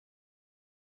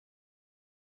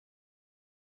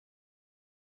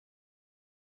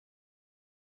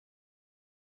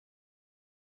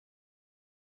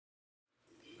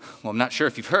Well, I'm not sure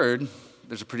if you've heard,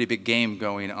 there's a pretty big game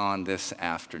going on this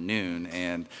afternoon,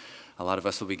 and a lot of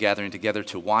us will be gathering together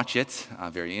to watch it.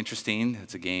 Very interesting.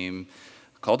 It's a game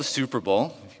called the Super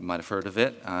Bowl, if you might have heard of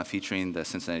it, featuring the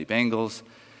Cincinnati Bengals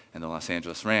and the Los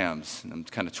Angeles Rams. And I'm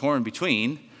kind of torn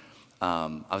between.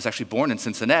 I was actually born in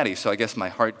Cincinnati, so I guess my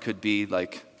heart could be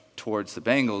like towards the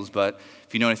Bengals, but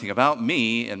if you know anything about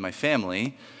me and my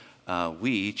family,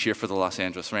 we cheer for the Los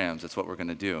Angeles Rams. That's what we're going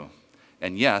to do.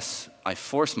 And yes, I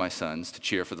force my sons to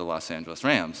cheer for the Los Angeles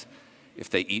Rams. If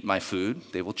they eat my food,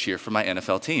 they will cheer for my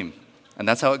NFL team. And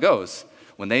that's how it goes.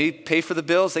 When they pay for the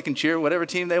bills, they can cheer whatever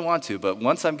team they want to. But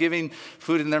once I'm giving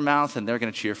food in their mouth, and they're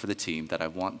going to cheer for the team that I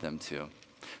want them to.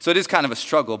 So it is kind of a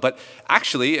struggle. But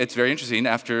actually, it's very interesting.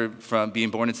 From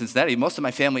being born in Cincinnati, most of my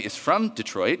family is from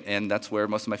Detroit, and that's where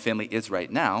most of my family is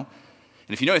right now.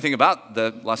 And if you know anything about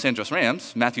the Los Angeles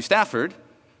Rams, Matthew Stafford,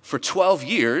 for 12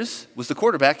 years, was the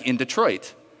quarterback in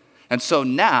Detroit. And so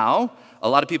now, a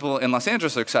lot of people in Los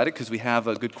Angeles are excited because we have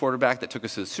a good quarterback that took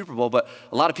us to the Super Bowl, but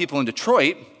a lot of people in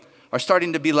Detroit are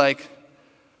starting to be like,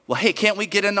 well, hey, can't we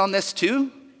get in on this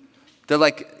too? They're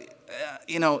like,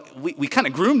 we kind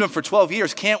of groomed them for 12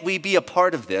 years. Can't we be a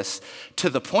part of this? To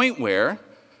the point where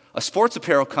a sports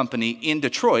apparel company in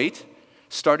Detroit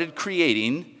started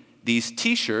creating these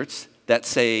T-shirts that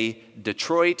say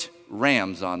Detroit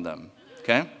Rams on them.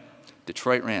 Okay?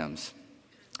 Detroit Rams.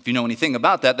 If you know anything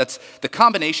about that, that's the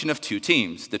combination of two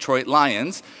teams, Detroit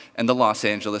Lions and the Los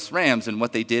Angeles Rams. And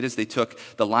what they did is they took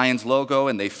the Lions logo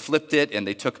and they flipped it, and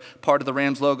they took part of the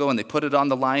Rams logo and they put it on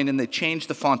the lion, and they changed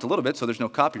the font a little bit so there's no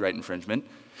copyright infringement.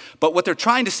 But what they're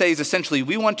trying to say is essentially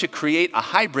we want to create a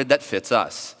hybrid that fits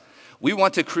us. We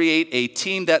want to create a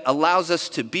team that allows us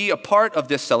to be a part of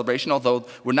this celebration, although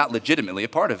we're not legitimately a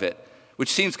part of it.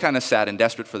 Which seems kind of sad and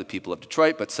desperate for the people of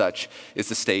Detroit, but such is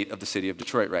the state of the city of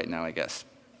Detroit right now, I guess.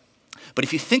 But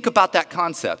if you think about that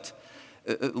concept,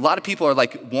 a lot of people are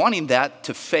like wanting that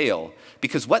to fail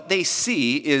because what they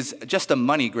see is just a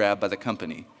money grab by the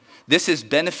company. This is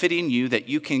benefiting you, that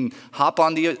you can hop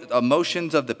on the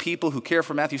emotions of the people who care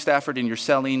for Matthew Stafford, and you're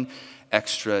selling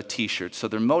extra T-shirts. So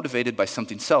they're motivated by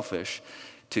something selfish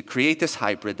to create this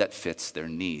hybrid that fits their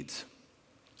needs.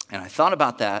 And I thought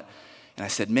about that, and I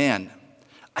said, man,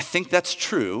 I think that's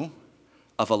true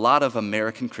of a lot of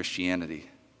American Christianity.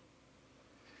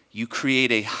 You create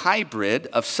a hybrid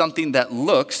of something that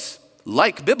looks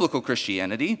like biblical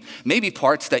Christianity, maybe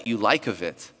parts that you like of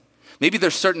it. Maybe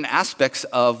there's certain aspects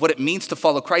of what it means to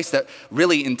follow Christ that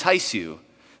really entice you.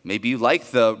 Maybe you like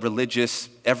the religious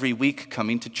every week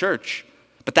coming to church,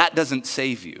 but that doesn't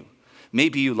save you.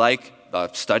 Maybe you like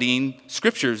studying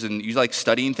scriptures and you like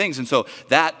studying things, and so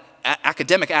that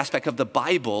academic aspect of the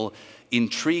Bible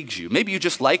intrigues you. Maybe you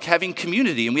just like having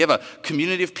community, and we have a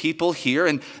community of people here,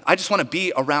 and I just want to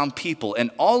be around people.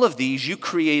 And all of these, you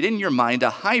create in your mind a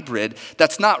hybrid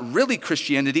that's not really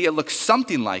Christianity. It looks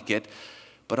something like it,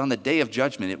 but on the day of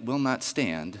judgment, it will not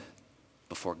stand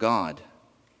before God.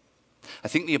 I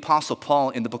think the Apostle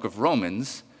Paul in the book of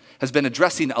Romans has been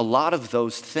addressing a lot of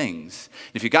those things.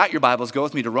 If you got your Bibles, go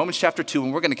with me to Romans chapter 2,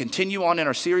 and we're going to continue on in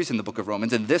our series in the book of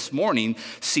Romans, and this morning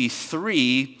see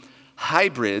three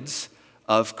hybrids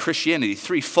of Christianity,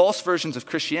 three false versions of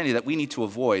Christianity that we need to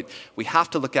avoid. We have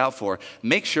to look out for.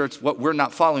 Make sure it's what we're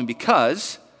not following,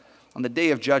 because on the day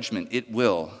of judgment, it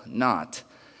will not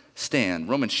stand.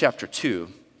 Romans chapter 2,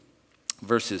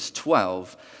 verses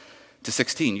 12 to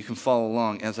 16. You can follow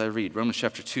along as I read. Romans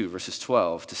chapter 2, verses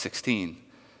 12 to 16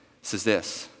 says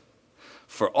this: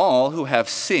 For all who have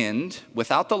sinned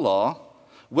without the law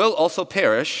will also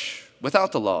perish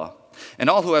without the law. And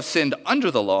all who have sinned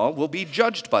under the law will be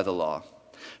judged by the law.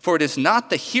 For it is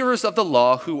not the hearers of the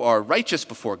law who are righteous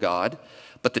before God,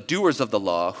 but the doers of the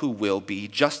law who will be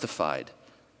justified.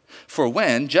 For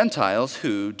when Gentiles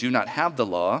who do not have the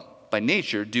law by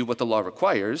nature do what the law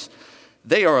requires,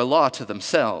 they are a law to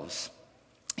themselves,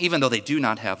 even though they do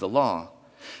not have the law.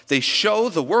 They show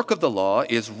the work of the law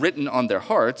is written on their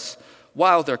hearts,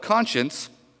 while their conscience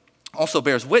also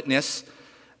bears witness,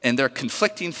 and their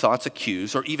conflicting thoughts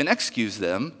accuse or even excuse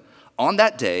them on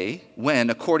that day when,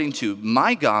 according to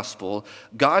my gospel,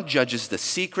 God judges the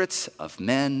secrets of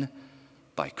men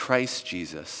by Christ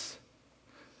Jesus.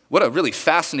 What a really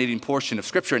fascinating portion of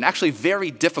Scripture, and actually very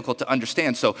difficult to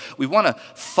understand. So we want to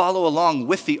follow along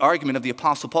with the argument of the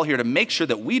Apostle Paul here to make sure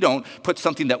that we don't put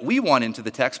something that we want into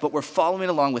the text, but we're following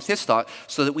along with his thought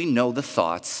so that we know the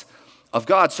thoughts of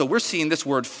God. So we're seeing this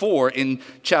word "for" in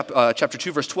chapter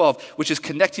 2, verse 12, which is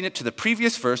connecting it to the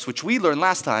previous verse, which we learned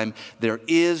last time. There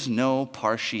is no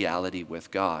partiality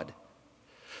with God.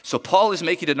 So Paul is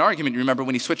making an argument, you remember,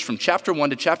 when he switched from chapter 1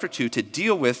 to chapter 2 to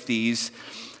deal with these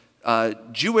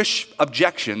Jewish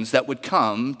objections that would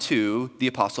come to the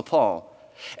Apostle Paul.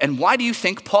 And why do you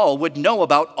think Paul would know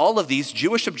about all of these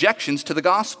Jewish objections to the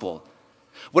gospel?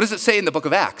 What does it say in the book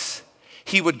of Acts?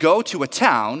 He would go to a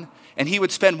town and he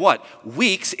would spend what?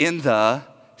 Weeks in the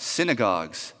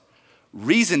synagogues,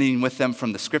 reasoning with them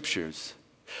from the scriptures.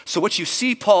 So what you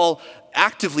see Paul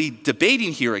actively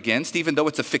debating here against, even though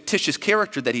it's a fictitious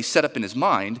character that he set up in his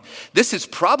mind, this is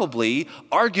probably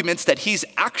arguments that he's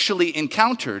actually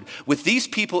encountered with these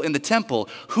people in the temple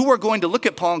who are going to look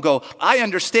at Paul and go, I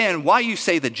understand why you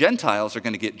say the Gentiles are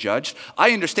going to get judged.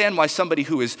 I understand why somebody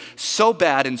who is so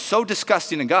bad and so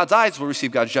disgusting in God's eyes will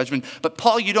receive God's judgment. But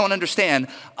Paul, you don't understand.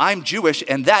 I'm Jewish,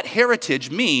 and that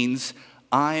heritage means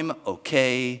I'm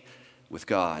okay with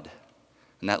God.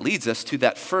 And that leads us to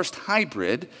that first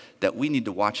hybrid that we need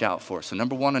to watch out for. So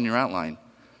number one on your outline,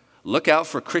 look out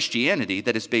for Christianity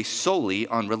that is based solely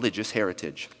on religious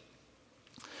heritage.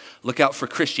 Look out for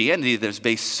Christianity that is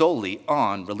based solely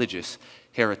on religious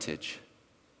heritage.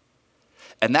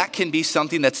 And that can be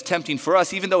something that's tempting for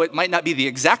us, even though it might not be the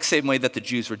exact same way that the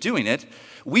Jews were doing it.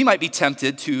 We might be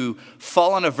tempted to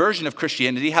fall on a version of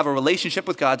Christianity, have a relationship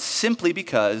with God simply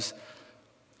because,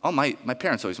 oh, my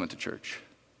parents always went to church.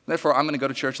 Therefore, I'm going to go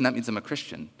to church, and that means I'm a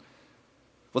Christian.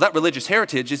 Well, that religious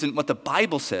heritage isn't what the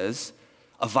Bible says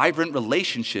a vibrant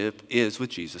relationship is with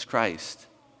Jesus Christ.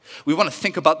 We want to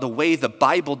think about the way the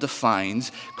Bible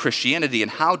defines Christianity.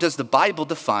 And how does the Bible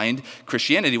define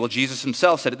Christianity? Well, Jesus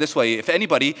himself said it this way: if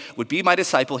anybody would be my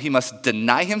disciple, he must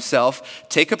deny himself,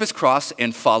 take up his cross,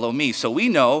 and follow me. So we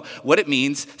know what it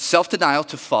means, self-denial,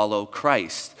 to follow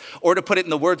Christ. Or to put it in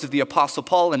the words of the Apostle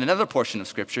Paul in another portion of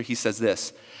Scripture, he says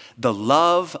this: the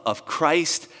love of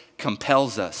Christ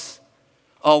compels us.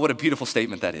 Oh, what a beautiful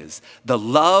statement that is. The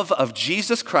love of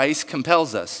Jesus Christ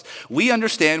compels us. We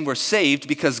understand we're saved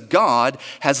because God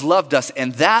has loved us,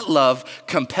 and that love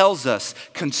compels us,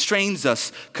 constrains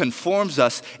us, conforms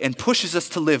us, and pushes us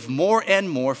to live more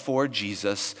and more for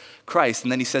Jesus Christ.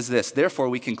 And then he says this: therefore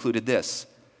we concluded this,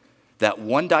 that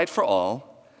one died for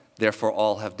all, therefore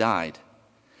all have died.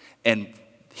 And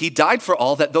he died for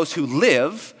all, that those who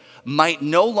live might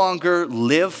no longer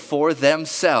live for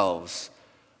themselves,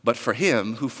 but for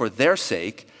him who for their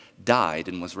sake died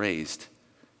and was raised.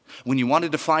 When you want to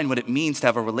define what it means to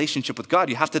have a relationship with God,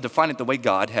 you have to define it the way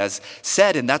God has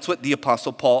said, and that's what the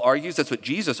Apostle Paul argues, that's what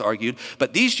Jesus argued.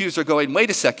 But these Jews are going, wait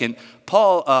a second,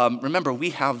 Paul, remember,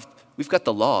 we've got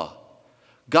the law.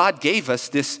 God gave us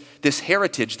this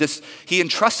heritage, he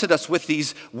entrusted us with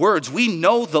these words. We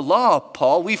know the law,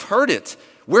 Paul, we've heard it.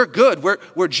 We're good,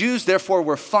 we're Jews, therefore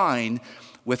we're fine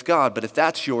with God. But if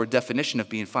that's your definition of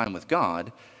being fine with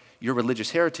God, your religious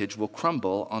heritage will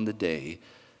crumble on the day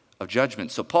of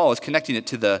judgment. So Paul is connecting it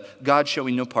to the God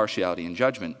showing no partiality in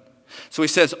judgment. So he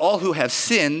says, all who have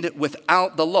sinned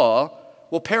without the law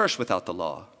will perish without the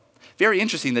law. Very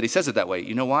interesting that he says it that way.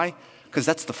 You know why? Because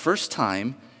that's the first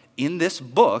time in this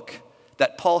book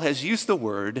that Paul has used the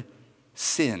word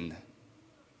sin.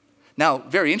 Now,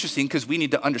 very interesting, because we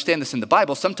need to understand this in the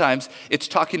Bible. Sometimes it's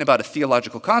talking about a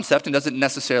theological concept and doesn't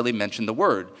necessarily mention the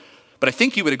word. But I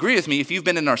think you would agree with me, if you've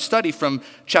been in our study from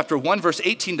chapter 1, verse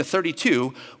 18 to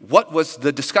 32, what was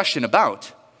the discussion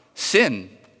about? Sin.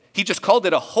 He just called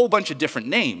it a whole bunch of different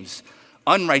names.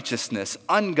 Unrighteousness,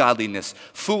 ungodliness,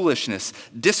 foolishness,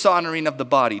 dishonoring of the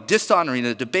body, dishonoring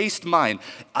a debased mind,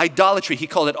 idolatry. He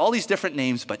called it all these different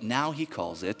names, but now he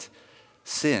calls it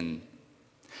sin.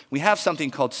 We have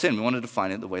something called sin. We want to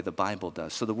define it the way the Bible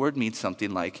does. So the word means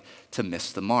something like to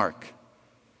miss the mark,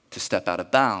 to step out of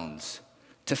bounds,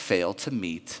 to fail to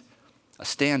meet a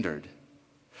standard.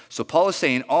 So Paul is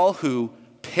saying all who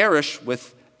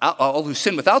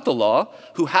sin without the law,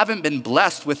 who haven't been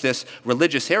blessed with this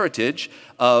religious heritage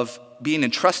of being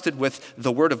entrusted with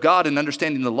the word of God and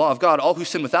understanding the law of God, all who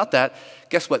sin without that,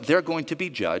 guess what? They're going to be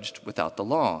judged without the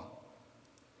law.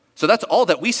 So that's all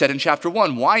that we said in chapter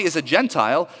 1. Why is a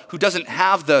Gentile who doesn't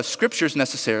have the scriptures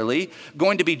necessarily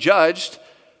going to be judged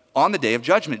on the day of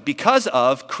judgment? Because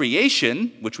of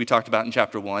creation, which we talked about in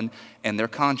chapter 1, and their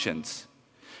conscience.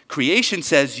 Creation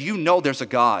says, you know there's a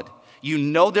God. You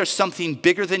know there's something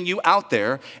bigger than you out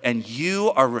there, and you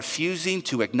are refusing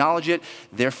to acknowledge it.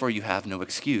 Therefore, you have no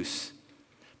excuse.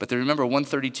 But then remember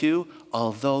 132,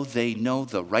 although they know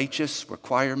the righteous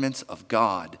requirements of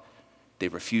God, they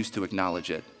refuse to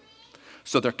acknowledge it.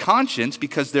 So their conscience,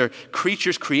 because they're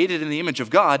creatures created in the image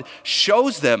of God,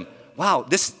 shows them, wow,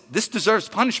 this deserves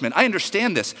punishment. I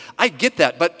understand this. I get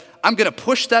that, but I'm going to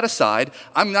push that aside.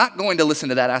 I'm not going to listen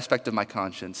to that aspect of my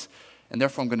conscience, and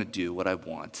therefore I'm going to do what I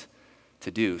want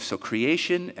to do. So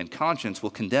creation and conscience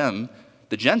will condemn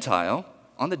the Gentile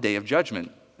on the day of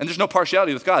judgment. And there's no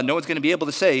partiality with God. No one's going to be able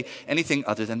to say anything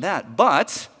other than that.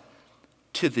 But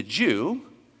to the Jew,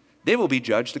 they will be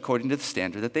judged according to the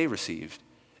standard that they received.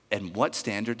 And what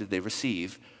standard did they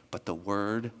receive but the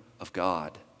word of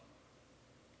God?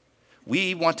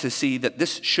 We want to see that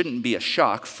this shouldn't be a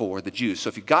shock for the Jews. So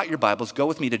if you've got your Bibles, go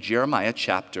with me to Jeremiah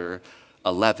chapter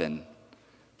 11.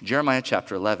 Jeremiah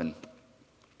chapter 11.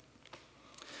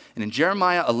 And in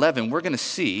Jeremiah 11, we're going to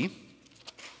see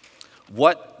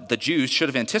what the Jews should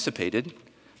have anticipated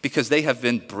because they have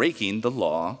been breaking the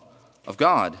law of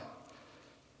God.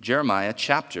 Jeremiah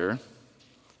chapter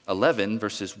 11,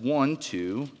 verses 1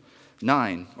 to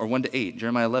 9, or 1 to 8.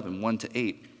 Jeremiah 11, 1 to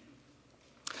 8.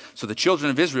 So the children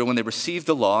of Israel, when they received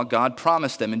the law, God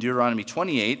promised them in Deuteronomy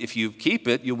 28, if you keep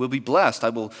it, you will be blessed. I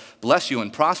will bless you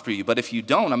and prosper you. But if you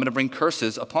don't, I'm going to bring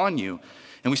curses upon you.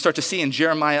 And we start to see in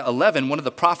Jeremiah 11, one of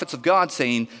the prophets of God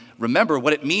saying, remember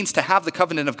what it means to have the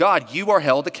covenant of God. You are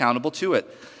held accountable to it.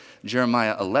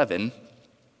 Jeremiah 11,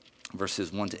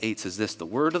 verses 1 to 8 says this, the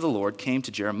word of the Lord came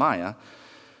to Jeremiah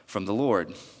from the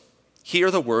Lord. Hear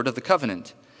the word of the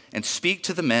covenant, and speak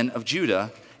to the men of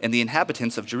Judah and the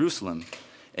inhabitants of Jerusalem.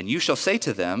 And you shall say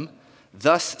to them,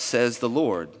 thus says the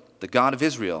Lord, the God of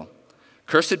Israel,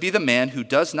 cursed be the man who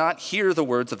does not hear the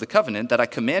words of the covenant that I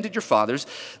commanded your fathers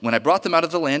when I brought them out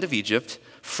of the land of Egypt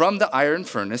from the iron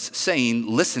furnace, saying,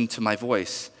 listen to my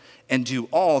voice and do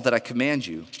all that I command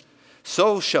you.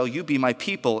 So shall you be my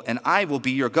people, and I will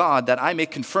be your God, that I may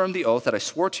confirm the oath that I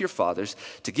swore to your fathers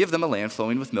to give them a land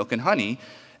flowing with milk and honey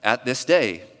at this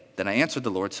day. Then I answered the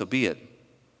Lord, so be it.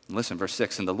 And listen, verse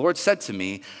 6, and the Lord said to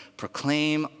me,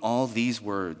 proclaim all these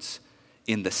words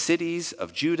in the cities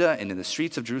of Judah and in the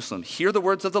streets of Jerusalem. Hear the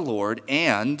words of the Lord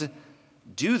and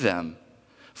do them.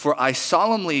 For I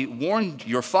solemnly warned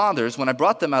your fathers when I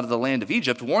brought them out of the land of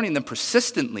Egypt, warning them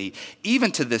persistently,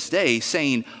 even to this day,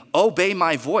 saying, obey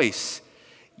my voice.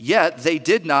 Yet they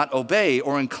did not obey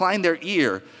or incline their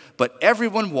ear, but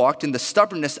everyone walked in the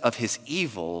stubbornness of his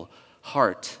evil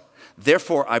heart.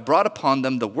 Therefore I brought upon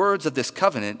them the words of this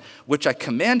covenant, which I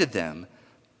commanded them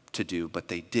to do, but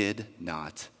they did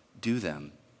not do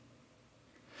them.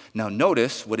 Now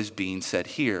notice what is being said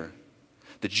here.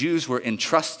 The Jews were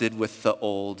entrusted with the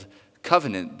old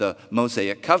covenant, the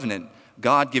Mosaic covenant,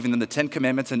 God giving them the 10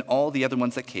 commandments and all the other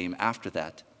ones that came after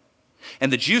that.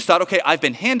 And the Jews thought, okay, I've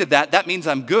been handed that. That means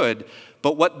I'm good.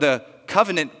 But what the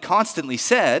covenant constantly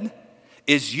said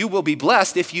is you will be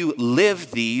blessed if you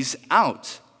live these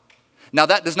out. Now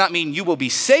that does not mean you will be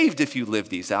saved if you live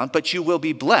these out, but you will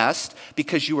be blessed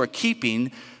because you are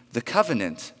keeping the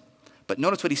covenant. But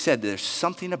notice what he said, there's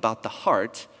something about the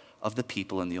heart of the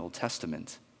people in the Old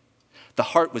Testament. The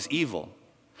heart was evil.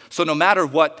 So no matter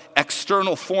what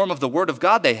external form of the Word of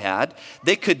God they had,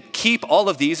 they could keep all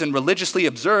of these and religiously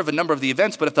observe a number of the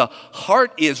events, but if the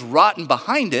heart is rotten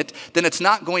behind it, then it's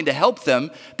not going to help them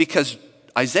because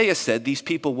Isaiah said, these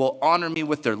people will honor me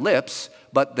with their lips,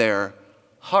 but their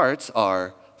hearts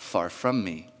are far from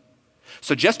me.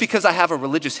 So just because I have a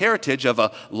religious heritage of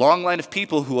a long line of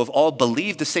people who have all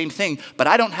believed the same thing, but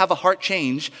I don't have a heart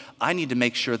change, I need to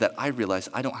make sure that I realize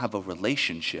I don't have a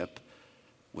relationship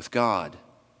with God.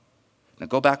 Now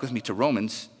go back with me to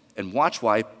Romans and watch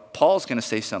why Paul's going to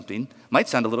say something, might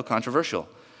sound a little controversial.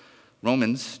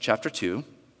 Romans chapter 2,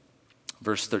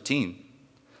 verse 13.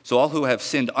 So all who have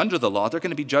sinned under the law, they're going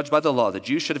to be judged by the law. The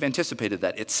Jews should have anticipated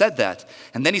that. It said that.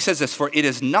 And then he says this, for it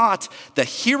is not the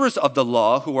hearers of the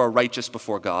law who are righteous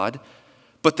before God,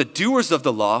 but the doers of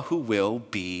the law who will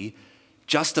be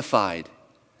justified.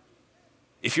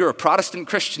 If you're a Protestant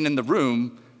Christian in the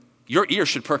room, your ear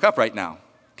should perk up right now,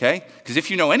 okay? Because if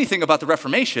you know anything about the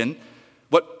Reformation,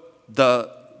 what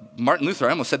Martin Luther,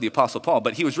 I almost said the Apostle Paul,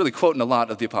 but he was really quoting a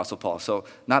lot of the Apostle Paul, so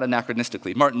not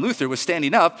anachronistically. Martin Luther was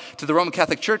standing up to the Roman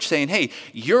Catholic Church saying, hey,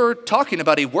 you're talking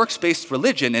about a works-based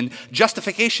religion, and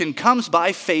justification comes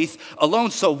by faith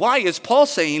alone. So why is Paul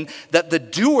saying that the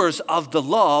doers of the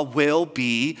law will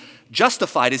be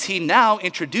justified? Is he now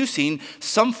introducing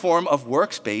some form of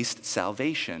works-based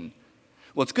salvation?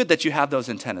 Well, it's good that you have those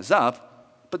antennas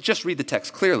up, but just read the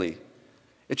text clearly.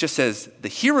 It just says, the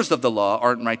hearers of the law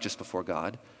aren't righteous before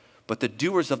God, but the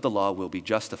doers of the law will be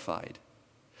justified.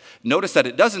 Notice that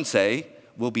it doesn't say,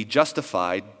 will be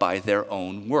justified by their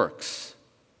own works,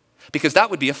 because that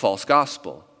would be a false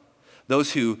gospel.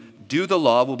 Those who do the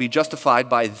law will be justified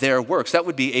by their works. That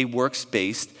would be a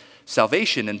works-based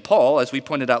salvation. And Paul, as we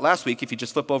pointed out last week, if you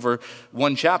just flip over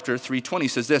one chapter, 3:20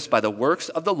 says this, by the works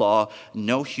of the law,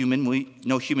 no human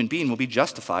being will be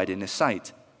justified in his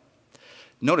sight.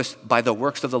 Notice, by the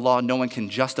works of the law, no one can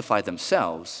justify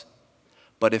themselves.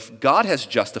 But if God has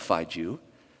justified you,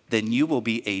 then you will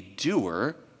be a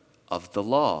doer of the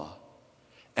law.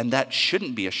 And that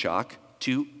shouldn't be a shock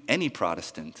to any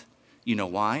Protestant. You know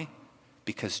why?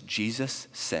 Because Jesus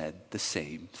said the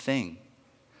same thing.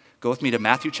 Go with me to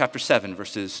Matthew chapter 7,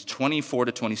 verses 24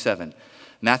 to 27.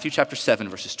 Matthew chapter 7,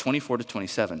 verses 24 to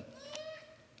 27.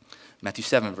 Matthew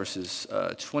 7, verses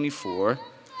 24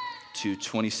 to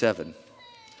 27.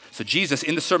 So Jesus,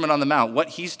 in the Sermon on the Mount, what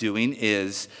he's doing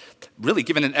is really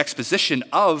giving an exposition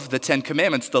of the Ten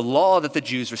Commandments, the law that the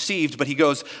Jews received, but he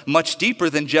goes much deeper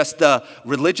than just the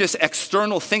religious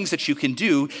external things that you can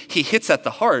do. He hits at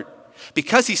the heart.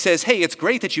 Because he says, hey, it's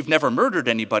great that you've never murdered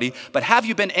anybody, but have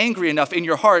you been angry enough in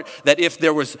your heart that if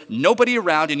there was nobody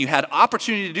around and you had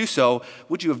opportunity to do so,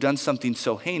 would you have done something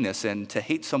so heinous? And to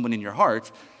hate someone in your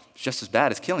heart is just as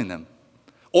bad as killing them.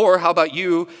 Or how about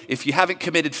you, if you haven't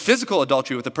committed physical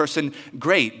adultery with a person,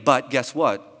 great, but guess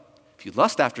what? If you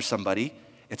lust after somebody,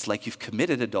 it's like you've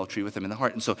committed adultery with them in the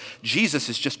heart. And so Jesus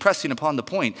is just pressing upon the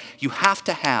point. You have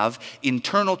to have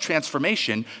internal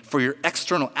transformation for your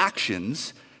external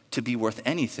actions to be worth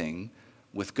anything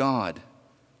with God.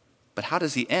 But how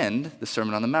does he end the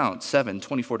Sermon on the Mount? 7,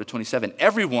 24 to 27.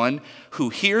 Everyone who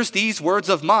hears these words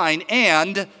of mine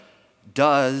and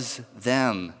does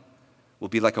them will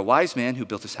be like a wise man who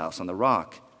built his house on the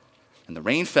rock. And the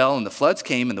rain fell, and the floods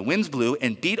came, and the winds blew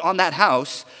and beat on that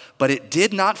house, but it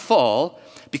did not fall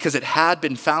because it had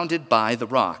been founded by the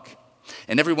rock.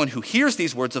 And everyone who hears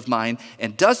these words of mine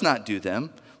and does not do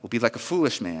them will be like a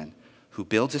foolish man who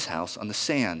builds his house on the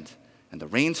sand. And the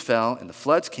rains fell, and the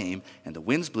floods came, and the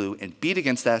winds blew and beat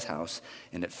against that house,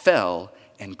 and it fell,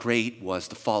 and great was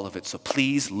the fall of it. So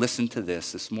please listen to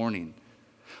this morning.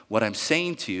 What I'm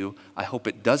saying to you, I hope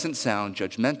it doesn't sound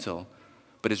judgmental,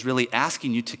 but is really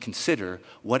asking you to consider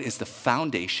what is the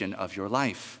foundation of your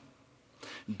life.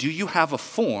 Do you have a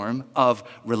form of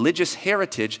religious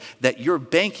heritage that you're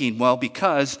banking, well,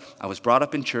 because I was brought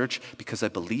up in church, because I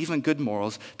believe in good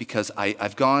morals, because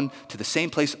I've gone to the same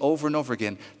place over and over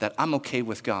again, that I'm okay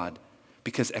with God?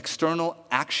 Because external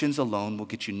actions alone will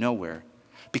get you nowhere,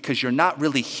 because you're not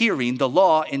really hearing the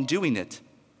law and doing it.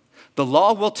 The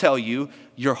law will tell you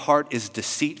your heart is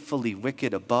deceitfully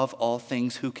wicked above all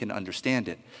things. Who can understand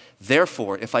it?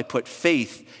 Therefore, if I put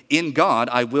faith in God,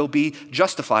 I will be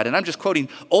justified. And I'm just quoting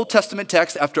Old Testament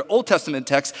text after Old Testament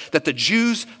text that the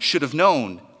Jews should have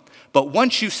known. But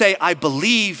once you say, I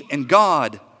believe in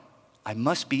God, I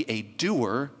must be a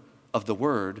doer of the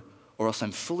word, or else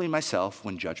I'm fooling myself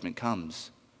when judgment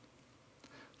comes.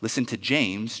 Listen to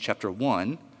James chapter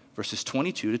 1, verses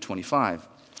 22 to 25.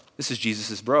 This is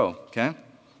Jesus' bro, okay?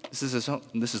 This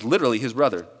is literally his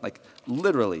brother, like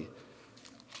literally.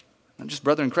 Not just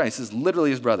brother in Christ, this is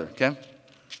literally his brother, okay?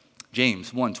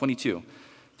 James 1, 22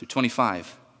 through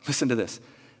 25. Listen to this.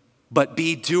 But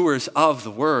be doers of the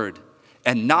word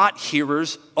and not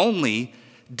hearers only,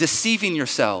 deceiving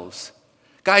yourselves.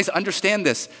 Guys, understand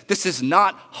this. This is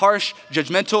not harsh,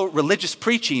 judgmental, religious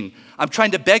preaching. I'm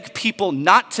trying to beg people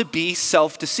not to be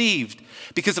self-deceived.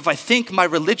 Because if I think my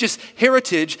religious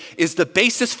heritage is the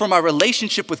basis for my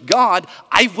relationship with God,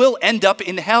 I will end up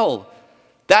in hell.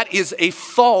 That is a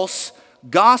false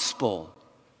gospel.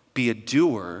 Be a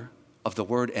doer of the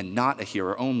word and not a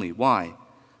hearer only. Why?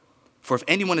 For if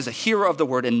anyone is a hearer of the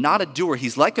word and not a doer,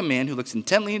 he's like a man who looks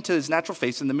intently into his natural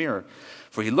face in the mirror.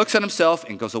 For he looks at himself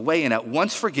and goes away and at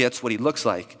once forgets what he looks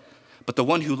like. But the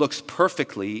one who looks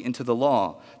perfectly into the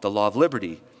law of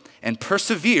liberty, and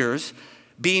perseveres,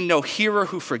 being no hearer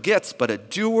who forgets, but a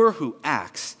doer who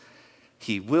acts,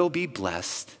 he will be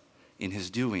blessed in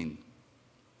his doing.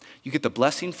 You get the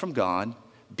blessing from God,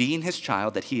 being his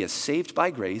child, that he is saved by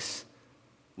grace,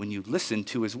 when you listen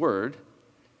to his word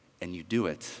and you do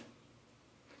it.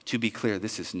 To be clear,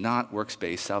 this is not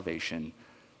works-based salvation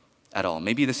at all.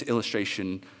 Maybe this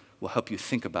illustration will help you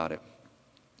think about it.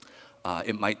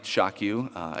 It might shock you.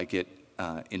 I get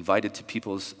invited to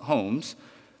people's homes,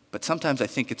 but sometimes I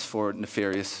think it's for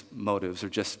nefarious motives or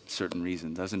just certain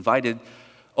reasons. I was invited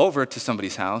over to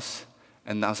somebody's house,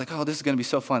 and I was like, oh, this is going to be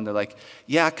so fun. They're like,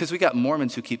 yeah, because we got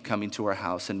Mormons who keep coming to our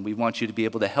house, and we want you to be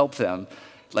able to help them,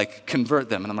 like convert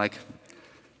them. And I'm like,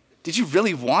 did you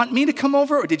really want me to come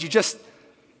over, or did you just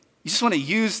want to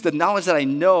use the knowledge that I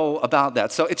know about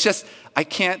that? So it's just, I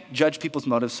can't judge people's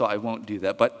motives, so I won't do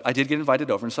that. But I did get invited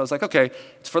over, and so I was like, okay,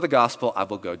 it's for the gospel, I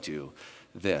will go do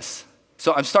this.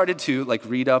 So I've started to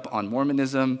read up on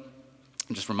Mormonism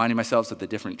and just reminding myself of the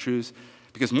different truths,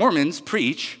 because Mormons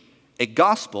preach a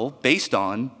gospel based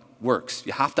on works.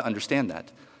 You have to understand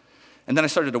that. And then I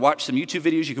started to watch some YouTube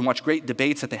videos. You can watch great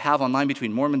debates that they have online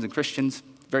between Mormons and Christians.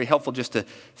 Very helpful just to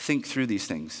think through these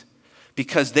things,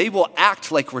 because they will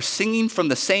act like we're singing from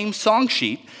the same song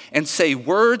sheet and say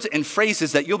words and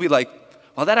phrases that you'll be like,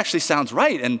 well, that actually sounds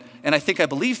right, and I think I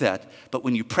believe that. But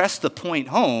when you press the point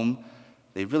home,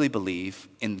 they really believe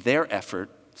in their effort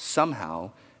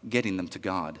somehow getting them to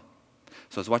God.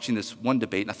 So I was watching this one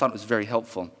debate, and I thought it was very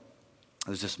helpful.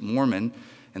 There was this Mormon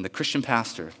and the Christian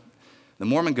pastor. The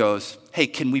Mormon goes, hey,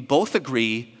 can we both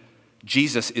agree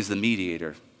Jesus is the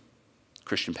mediator?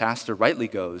 Christian pastor rightly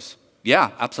goes,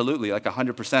 yeah, absolutely, like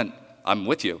 100%. I'm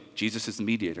with you. Jesus is the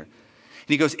mediator. And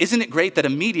he goes, isn't it great that a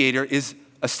mediator is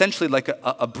essentially like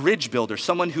a bridge builder,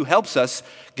 someone who helps us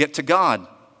get to God?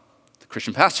 The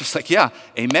Christian pastor's like, yeah,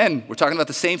 amen. We're talking about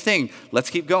the same thing. Let's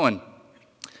keep going.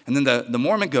 And then the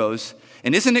Mormon goes,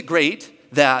 and isn't it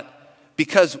great that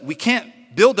because we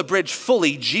can't build the bridge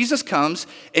fully, Jesus comes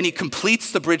and he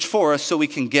completes the bridge for us so we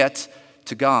can get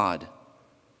to God?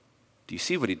 Do you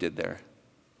see what he did there?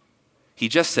 He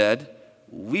just said,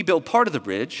 we build part of the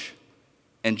bridge,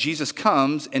 and Jesus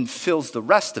comes and fills the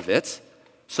rest of it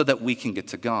so that we can get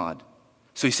to God.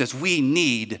 So he says, we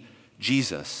need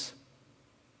Jesus.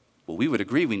 Well, we would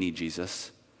agree we need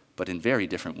Jesus, but in very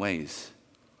different ways.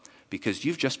 Because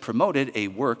you've just promoted a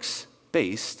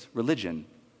works-based religion.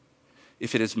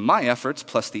 If it is my efforts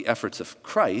plus the efforts of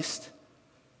Christ,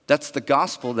 that's the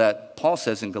gospel that Paul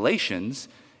says in Galatians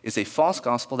is a false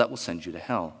gospel that will send you to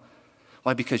hell.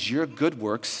 Why? Because your good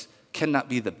works cannot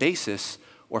be the basis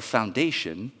or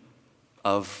foundation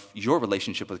of your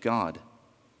relationship with God.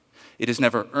 It is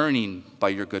never earning by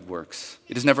your good works.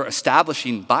 It is never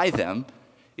establishing by them.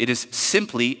 It is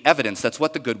simply evidence. That's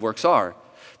what the good works are.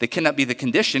 They cannot be the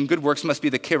condition. Good works must be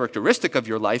the characteristic of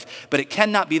your life, but it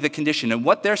cannot be the condition. And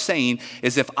what they're saying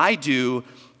is if I do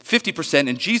 50%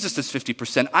 and Jesus does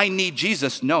 50%, I need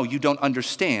Jesus. No, you don't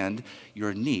understand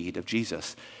your need of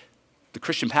Jesus. The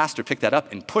Christian pastor picked that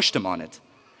up and pushed him on it.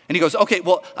 And he goes, okay,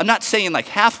 well, I'm not saying like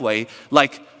halfway,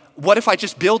 like what if I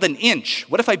just build an inch?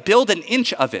 What if I build an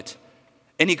inch of it?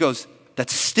 And he goes,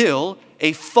 that's still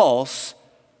a false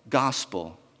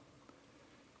gospel.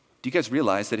 Do you guys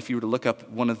realize that if you were to look up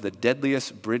one of the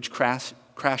deadliest bridge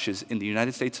crashes in the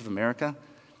United States of America,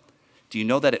 do you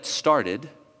know that it started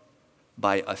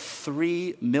by a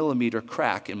 3-millimeter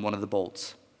crack in one of the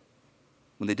bolts?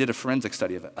 When they did a forensic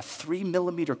study of it, a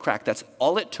 3-millimeter crack, that's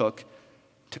all it took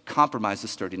to compromise the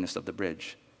sturdiness of the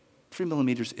bridge. 3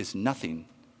 millimeters is nothing.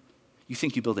 You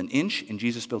think you build an inch and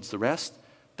Jesus builds the rest,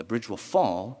 the bridge will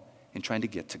fall in trying to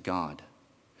get to God.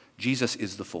 Jesus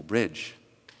is the full bridge.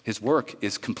 His work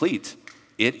is complete.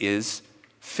 It is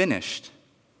finished.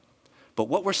 But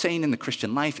what we're saying in the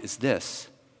Christian life is this,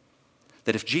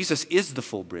 that if Jesus is the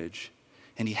full bridge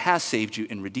and he has saved you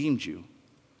and redeemed you,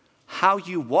 how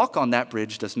you walk on that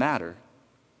bridge does matter.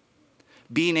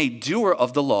 Being a doer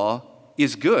of the law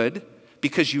is good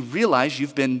because you realize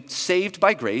you've been saved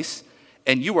by grace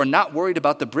and you are not worried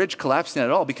about the bridge collapsing at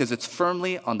all because it's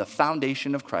firmly on the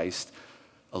foundation of Christ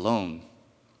alone.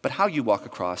 But how you walk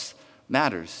across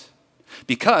matters.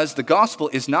 Because the gospel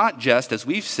is not just, as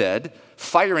we've said,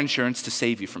 fire insurance to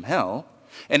save you from hell.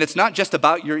 And it's not just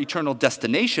about your eternal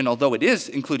destination, although it is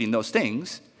including those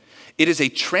things. It is a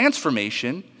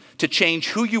transformation to change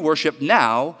who you worship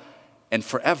now and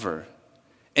forever.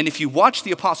 And if you watch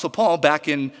the Apostle Paul back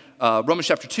in Romans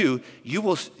chapter 2, you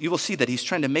will see that he's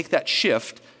trying to make that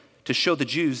shift to show the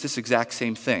Jews this exact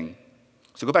same thing.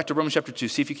 So go back to Romans chapter 2,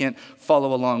 see if you can't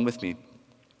follow along with me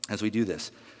as we do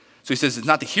this. So he says, it's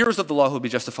not the hearers of the law who will be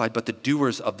justified, but the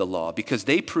doers of the law, because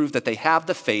they prove that they have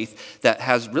the faith that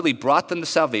has really brought them to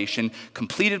salvation,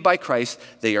 completed by Christ.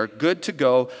 They are good to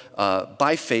go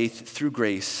by faith through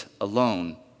grace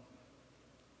alone.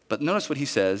 But notice what he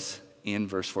says in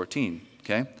verse 14,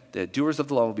 okay? The doers of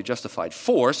the law will be justified.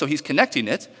 So he's connecting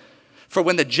it. For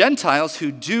when the Gentiles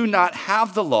who do not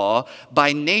have the law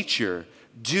by nature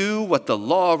do what the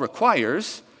law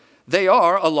requires, they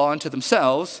are a law unto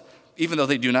themselves, even though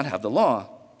they do not have the law.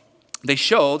 They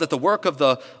show that the work of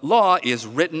the law is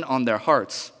written on their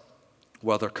hearts,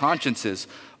 while their consciences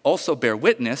also bear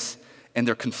witness, and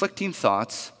their conflicting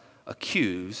thoughts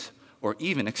accuse or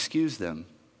even excuse them.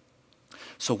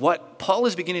 So what Paul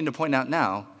is beginning to point out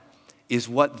now is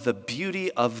what the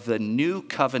beauty of the new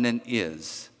covenant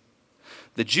is.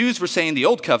 The Jews were saying the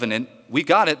old covenant, we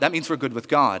got it, that means we're good with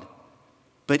God.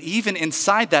 But even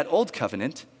inside that old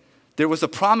covenant, there was a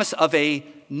promise of a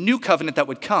new covenant that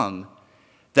would come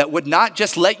that would not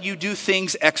just let you do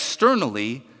things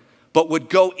externally, but would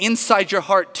go inside your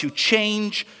heart to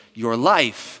change your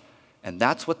life. And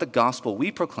that's what the gospel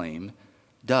we proclaim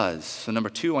does. So number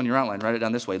 2 on your outline, write it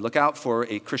down this way. Look out for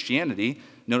a Christianity,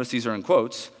 notice these are in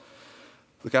quotes,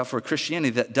 look out for a Christianity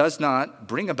that does not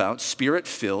bring about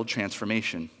spirit-filled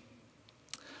transformation.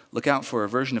 Look out for a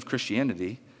version of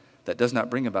Christianity that does not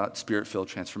bring about spirit-filled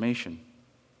transformation.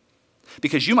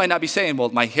 Because you might not be saying, well,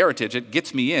 my heritage, it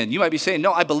gets me in. You might be saying,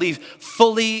 no, I believe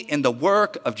fully in the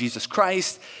work of Jesus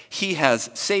Christ. He has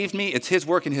saved me. It's his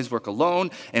work and his work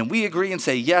alone. And we agree and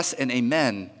say yes and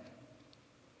amen.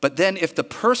 But then if the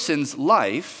person's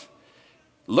life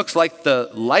looks like the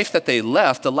life that they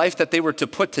left, the life that they were to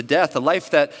put to death, the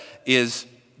life that is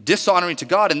dishonoring to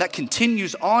God, and that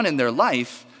continues on in their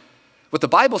life, what the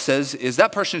Bible says is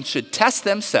that person should test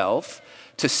themselves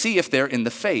to see if they're in the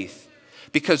faith.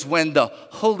 Because when the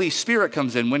Holy Spirit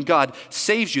comes in, when God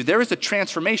saves you, there is a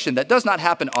transformation that does not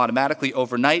happen automatically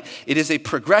overnight. It is a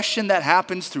progression that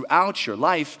happens throughout your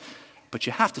life, but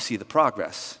you have to see the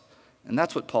progress. And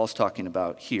that's what Paul's talking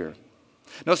about here.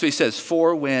 Notice what he says,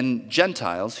 for when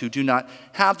Gentiles who do not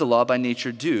have the law by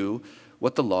nature do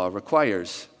what the law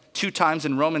requires. 2 times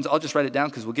in Romans, I'll just write it down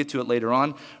because we'll get to it later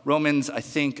on. Romans, I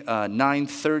think,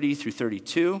 9:30 through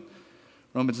 32.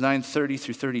 Romans 9:30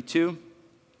 through 32.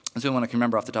 That's the only one I can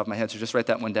remember off the top of my head, so just write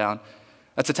that one down.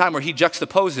 That's a time where he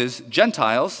juxtaposes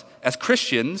Gentiles as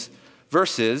Christians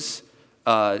versus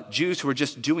Jews who are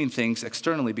just doing things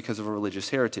externally because of a religious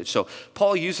heritage. So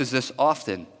Paul uses this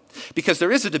often because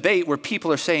there is a debate where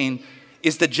people are saying,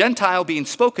 is the Gentile being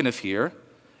spoken of here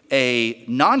a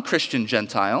non-Christian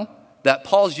Gentile that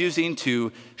Paul's using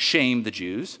to shame the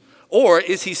Jews? Or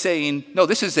is he saying, no,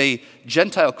 this is a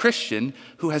Gentile Christian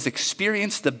who has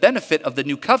experienced the benefit of the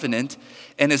new covenant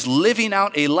and is living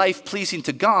out a life pleasing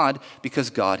to God because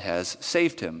God has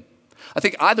saved him? I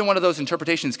think either one of those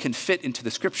interpretations can fit into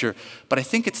the scripture, but I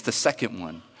think it's the second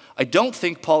one. I don't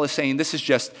think Paul is saying this is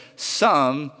just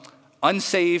some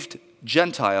unsaved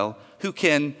Gentile who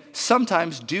can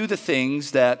sometimes do the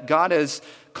things that God has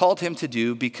called him to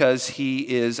do because he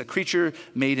is a creature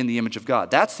made in the image of God.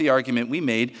 That's the argument we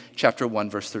made, chapter 1,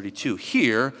 verse 32.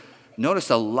 Here, notice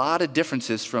a lot of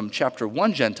differences from chapter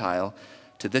 1 Gentile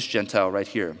to this Gentile right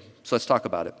here. So let's talk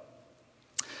about it.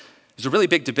 There's a really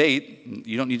big debate.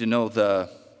 You don't need to know the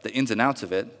ins and outs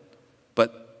of it,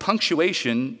 but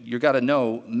punctuation, you got to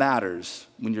know, matters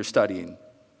when you're studying.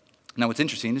 Now, what's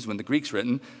interesting is when the Greek's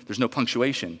written, there's no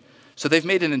punctuation. So they've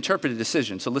made an interpretive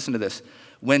decision. So listen to this.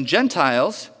 When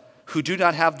Gentiles who do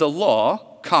not have the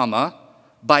law, comma,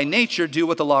 by nature do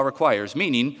what the law requires,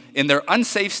 meaning in their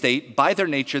unsaved state, by their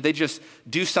nature, they just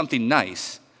do something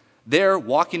nice. They're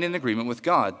walking in agreement with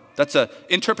God. That's an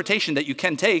interpretation that you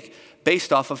can take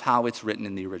based off of how it's written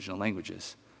in the original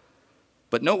languages.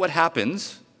 But note what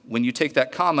happens when you take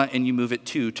that comma and you move it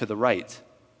to the right.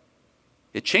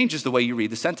 It changes the way you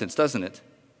read the sentence, doesn't it?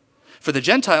 For the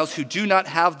Gentiles who do not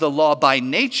have the law by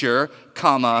nature,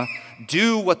 comma,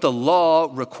 do what the law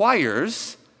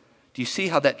requires. Do you see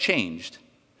how that changed?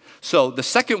 So the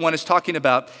second one is talking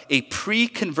about a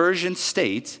pre-conversion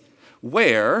state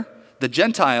where the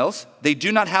Gentiles, they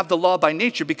do not have the law by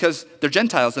nature because they're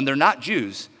Gentiles and they're not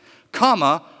Jews.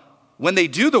 Comma, when they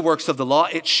do the works of the law,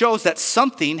 it shows that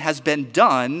something has been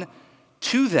done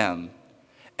to them.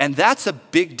 And that's a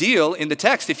big deal in the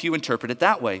text if you interpret it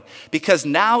that way. Because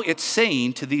now it's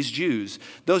saying to these Jews,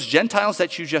 those Gentiles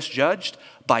that you just judged,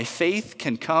 by faith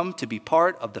can come to be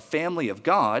part of the family of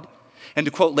God. And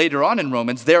to quote later on in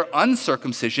Romans, their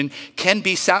uncircumcision can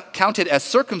be counted as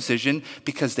circumcision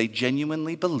because they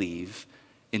genuinely believe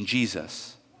in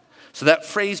Jesus. So that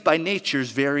phrase by nature is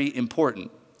very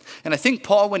important. And I think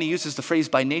Paul, when he uses the phrase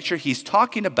by nature, he's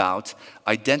talking about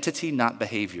identity, not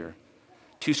behavior.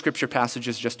 2 scripture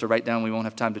passages just to write down. We won't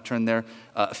have time to turn there.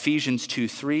 Ephesians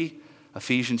 2:3.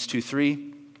 Ephesians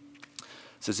 2:3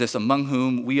 says this, among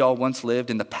whom we all once lived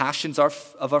in the passions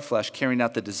of our flesh, carrying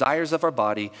out the desires of our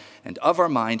body and of our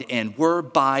mind, and were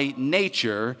by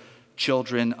nature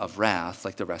children of wrath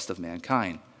like the rest of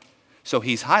mankind. So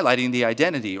he's highlighting the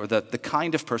identity or the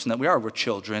kind of person that we are. We're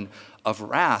children of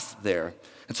wrath there.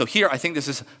 And so here, I think this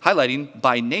is highlighting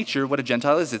by nature what a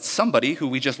Gentile is. It's somebody who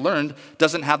we just learned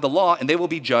doesn't have the law, and they will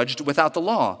be judged without the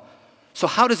law. So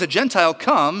how does a Gentile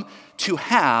come to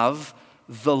have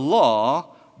the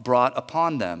law brought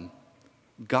upon them?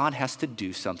 God has to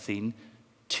do something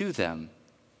to them.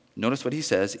 Notice what he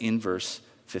says in verse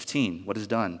 15. What is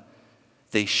done?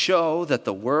 They show that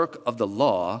the work of the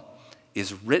law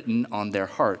is written on their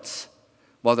hearts,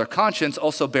 while their conscience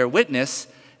also bear witness,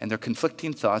 and their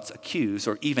conflicting thoughts accuse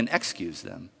or even excuse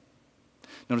them.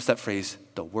 Notice that phrase,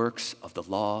 the works of the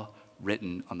law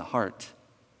written on the heart.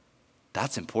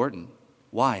 That's important.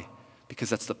 Why?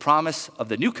 Because that's the promise of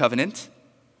the new covenant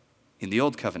in the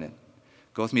old covenant.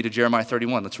 Go with me to Jeremiah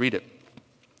 31. Let's read it.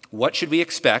 What should we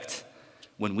expect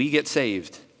when we get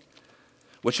saved?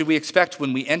 What should we expect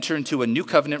when we enter into a new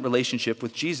covenant relationship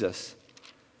with Jesus?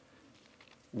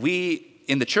 We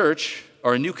in the church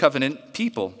are a new covenant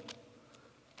people.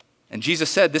 And Jesus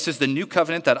said, this is the new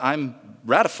covenant that I'm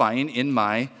ratifying in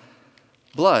my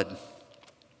blood.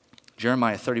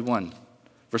 Jeremiah 31,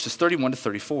 verses 31 to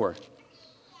 34.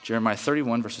 Jeremiah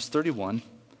 31, verses 31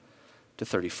 to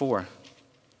 34.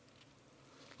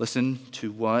 Listen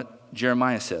to what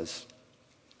Jeremiah says.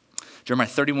 Jeremiah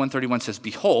 31:31 says,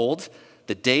 behold,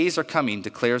 the days are coming,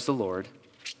 declares the Lord,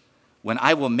 when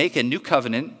I will make a new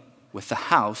covenant with the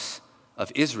house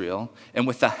of Israel and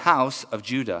with the house of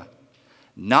Judah,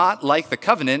 not like the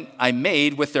covenant I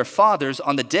made with their fathers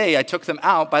on the day I took them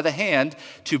out by the hand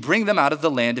to bring them out of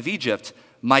the land of Egypt,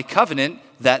 my covenant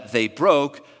that they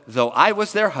broke, though I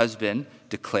was their husband,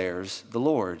 declares the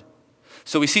Lord.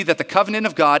 So we see that the covenant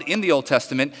of God in the Old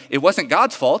Testament, it wasn't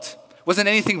God's fault. Wasn't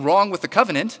anything wrong with the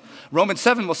covenant. Romans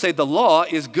 7 will say the law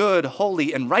is good,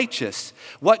 holy, and righteous.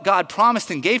 What God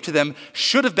promised and gave to them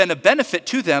should have been a benefit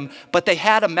to them, but they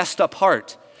had a messed up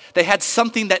heart. They had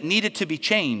something that needed to be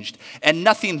changed, and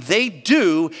nothing they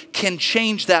do can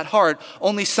change that heart.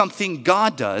 Only something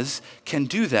God does can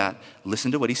do that.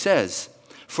 Listen to what he says.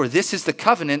 For this is the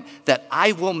covenant that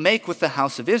I will make with the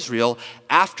house of Israel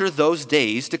after those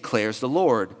days, declares the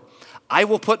Lord. I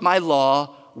will put my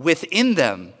law within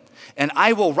them, and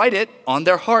I will write it on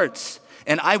their hearts,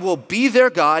 and I will be their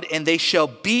God, and they shall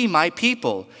be my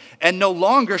people. And no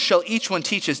longer shall each one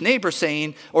teach his neighbor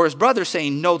saying, or his brother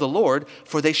saying, know the Lord,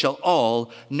 for they shall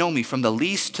all know me, from the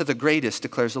least to the greatest,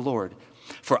 declares the Lord.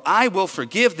 For I will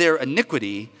forgive their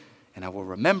iniquity, and I will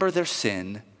remember their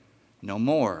sin no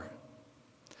more.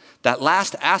 That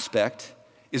last aspect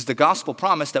is the gospel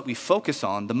promise that we focus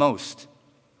on the most.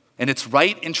 And it's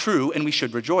right and true, and we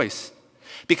should rejoice.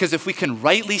 Because if we can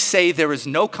rightly say there is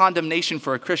no condemnation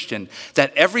for a Christian,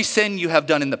 that every sin you have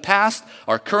done in the past,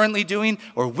 are currently doing,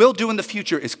 or will do in the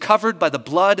future is covered by the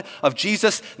blood of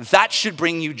Jesus, that should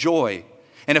bring you joy.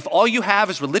 And if all you have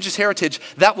is religious heritage,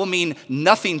 that will mean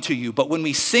nothing to you. But when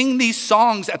we sing these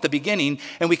songs at the beginning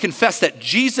and we confess that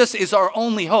Jesus is our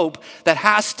only hope, that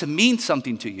has to mean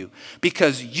something to you.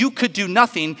 Because you could do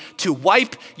nothing to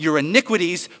wipe your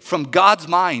iniquities from God's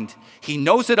mind. He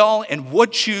knows it all and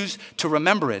would choose to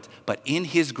remember it. But in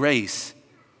his grace,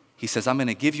 he says, I'm going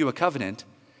to give you a covenant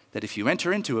that if you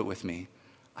enter into it with me,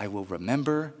 I will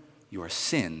remember your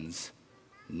sins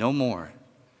no more.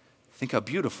 Think how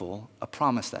beautiful a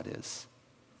promise that is.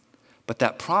 But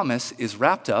that promise is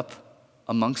wrapped up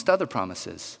amongst other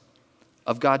promises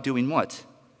of God doing what?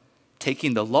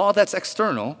 Taking the law that's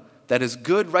external, that is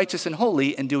good, righteous, and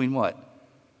holy, and doing what?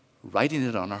 Writing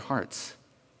it on our hearts.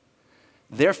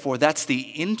 Therefore, that's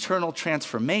the internal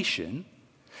transformation,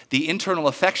 the internal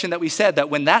affection that we said, that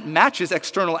when that matches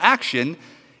external action,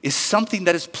 is something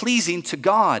that is pleasing to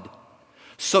God.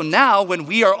 So now when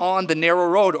we are on the narrow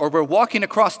road or we're walking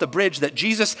across the bridge that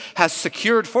Jesus has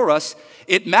secured for us,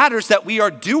 it matters that we are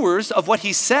doers of what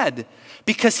he said,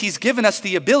 because he's given us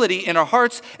the ability in our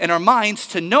hearts and our minds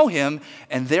to know him,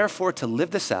 and therefore to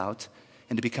live this out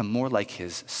and to become more like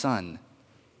his son.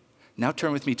 Now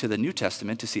turn with me to the New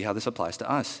Testament to see how this applies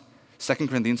to us. 2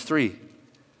 Corinthians 3.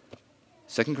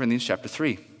 2 Corinthians chapter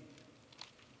 3.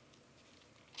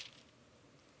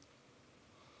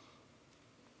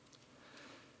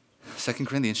 2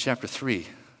 Corinthians chapter 3.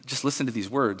 Just listen to these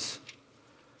words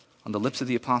on the lips of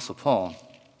the Apostle Paul,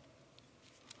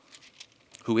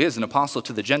 who is an apostle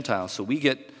to the Gentiles. So we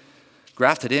get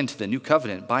grafted into the new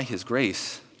covenant by his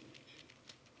grace.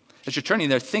 As you're turning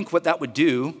there, think what that would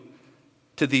do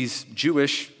to these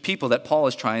Jewish people that Paul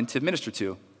is trying to minister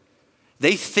to.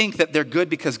 They think that they're good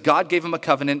because God gave them a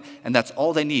covenant and that's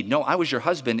all they need. No, I was your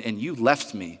husband and you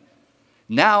left me.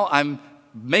 Now I'm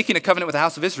making a covenant with the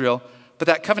house of Israel, but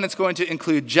that covenant's going to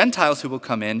include Gentiles who will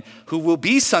come in, who will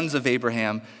be sons of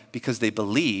Abraham because they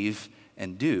believe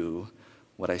and do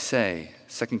what I say.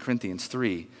 2 Corinthians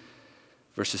 3,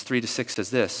 verses 3 to 6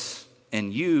 says this,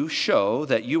 and you show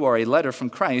that you are a letter from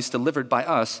Christ delivered by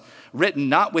us, written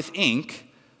not with ink,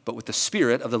 but with the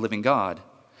Spirit of the living God,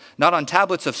 not on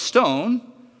tablets of stone,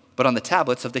 but on the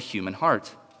tablets of the human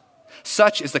heart.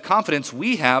 Such is the confidence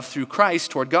we have through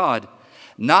Christ toward God.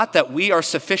 Not that we are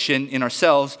sufficient in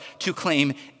ourselves to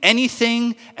claim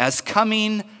anything as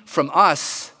coming from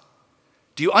us.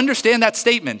 Do you understand that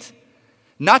statement?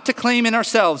 Not to claim in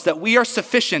ourselves that we are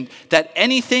sufficient, that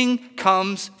anything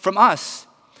comes from us.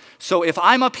 So if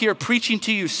I'm up here preaching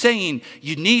to you saying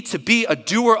you need to be a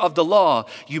doer of the law,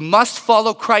 you must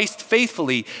follow Christ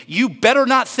faithfully, you better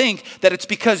not think that it's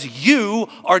because you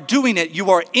are doing it. You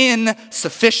are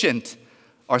insufficient.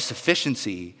 Our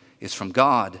sufficiency is from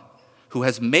God, who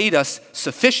has made us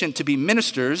sufficient to be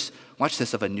ministers, watch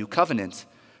this, of a new covenant.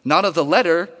 Not of the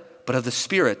letter, but of the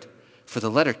Spirit. For the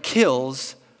letter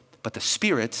kills, but the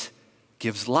Spirit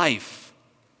gives life.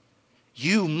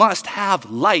 You must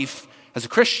have life as a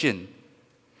Christian.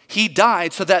 He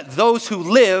died so that those who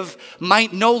live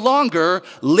might no longer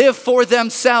live for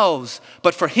themselves,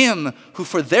 but for him who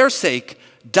for their sake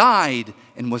died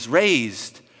and was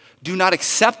raised. Do not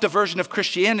accept a version of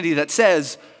Christianity that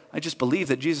says, I just believe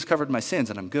that Jesus covered my sins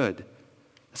and I'm good.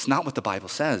 That's not what the Bible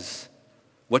says.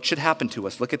 What should happen to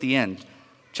us? Look at the end.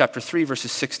 Chapter 3,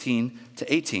 verses 16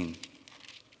 to 18.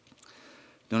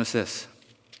 Notice this.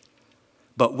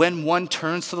 But when one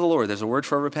turns to the Lord, there's a word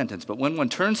for repentance, but when one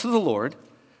turns to the Lord,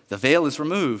 the veil is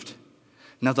removed.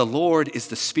 Now the Lord is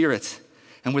the Spirit,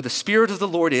 and where the Spirit of the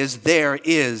Lord is, there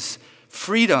is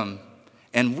freedom.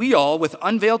 And we all, with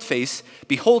unveiled face,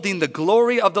 beholding the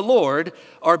glory of the Lord,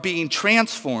 are being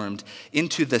transformed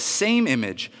into the same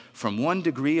image from one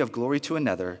degree of glory to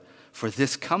another. For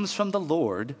this comes from the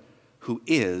Lord, who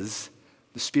is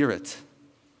the Spirit.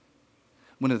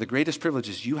 One of the greatest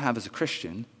privileges you have as a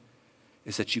Christian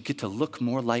is that you get to look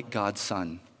more like God's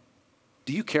Son.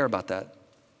 Do you care about that?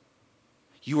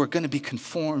 You are going to be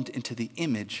conformed into the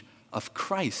image of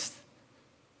Christ.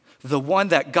 The one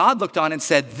that God looked on and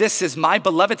said, this is my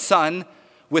beloved Son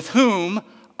with whom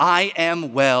I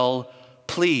am well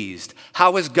pleased.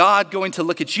 How is God going to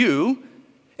look at you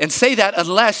and say that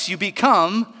unless you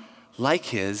become like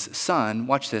his Son?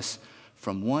 Watch this.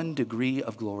 From one degree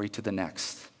of glory to the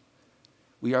next.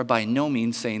 We are by no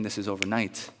means saying this is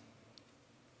overnight.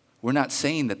 We're not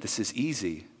saying that this is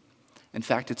easy. In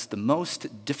fact, it's the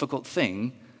most difficult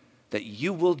thing that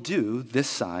you will do this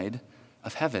side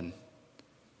of heaven.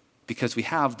 Because we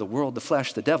have the world, the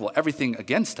flesh, the devil, everything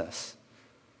against us.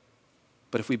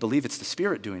 But if we believe it's the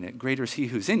Spirit doing it, greater is he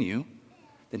who's in you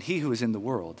than he who is in the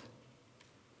world.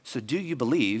 So do you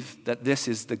believe that this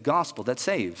is the gospel that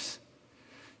saves?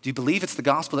 Do you believe it's the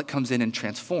gospel that comes in and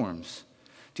transforms?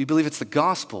 Do you believe it's the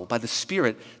gospel by the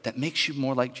Spirit that makes you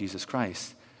more like Jesus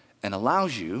Christ and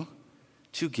allows you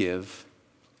to give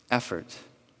effort?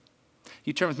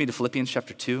 You turn with me to Philippians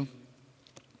chapter 2.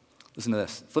 Listen to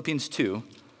this. Philippians 2,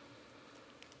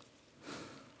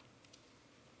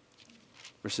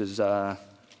 verses 12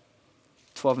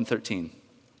 and 13.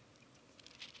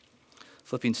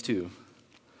 Philippians 2,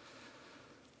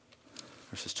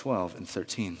 verses 12 and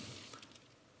 13.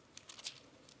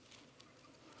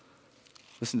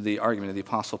 Listen to the argument of the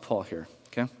Apostle Paul here,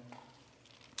 okay?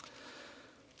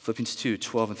 Philippians 2,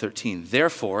 12 and 13.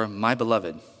 Therefore, my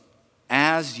beloved,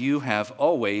 as you have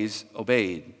always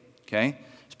obeyed, okay?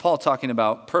 Is Paul talking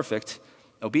about perfect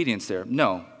obedience there?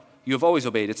 No, you have always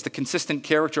obeyed. It's the consistent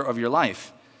character of your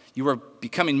life. You are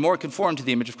becoming more conformed to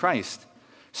the image of Christ.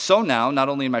 So now, not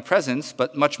only in my presence,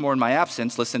 but much more in my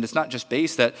absence, listen, it's not just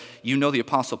based that you know the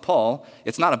Apostle Paul.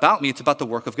 It's not about me, it's about the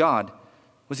work of God.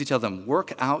 What does he tell them?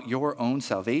 Work out your own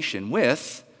salvation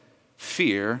with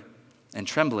fear and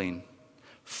trembling.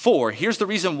 For, here's the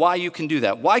reason why you can do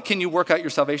that. Why can you work out your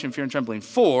salvation in fear and trembling?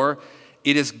 For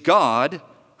it is God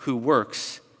who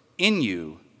works in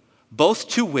you, both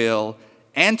to will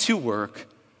and to work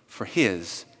for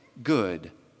his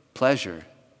good pleasure.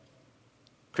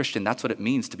 Christian, that's what it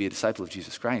means to be a disciple of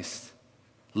Jesus Christ.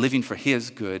 Living for his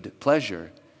good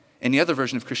pleasure. Any other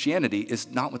version of Christianity is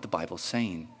not what the Bible's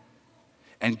saying.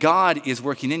 And God is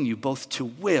working in you both to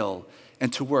will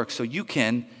and to work so you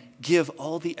can give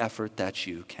all the effort that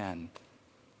you can.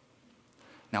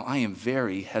 Now, I am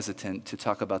very hesitant to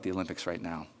talk about the Olympics right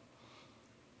now.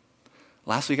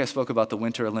 Last week I spoke about the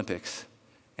Winter Olympics,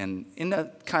 and in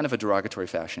a kind of a derogatory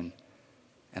fashion.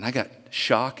 And I got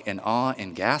shock and awe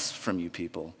and gasps from you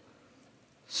people.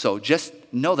 So just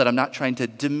know that I'm not trying to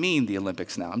demean the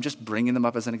Olympics now. I'm just bringing them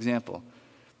up as an example.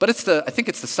 But I think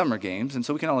it's the Summer Games, and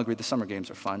so we can all agree the Summer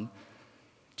Games are fun.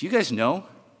 Do you guys know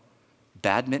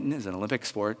badminton is an Olympic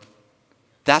sport?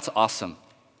 That's awesome.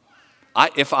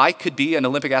 If I could be an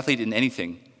Olympic athlete in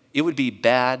anything, it would be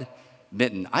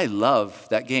badminton. I love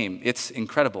that game. It's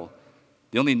incredible.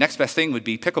 The only next best thing would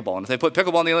be pickleball. And if they put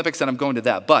pickleball in the Olympics, then I'm going to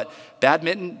that. But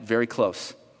badminton, very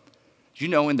close. You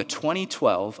know, in the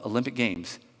 2012 Olympic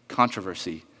Games,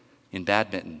 controversy in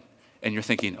badminton. And you're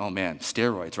thinking, oh man,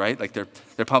 steroids, right? Like they're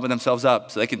pumping themselves up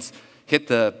so they can hit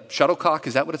the shuttlecock,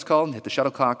 is that what it's called? Hit the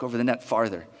shuttlecock over the net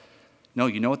farther. No,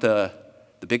 you know what the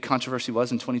big controversy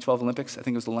was in 2012 Olympics? I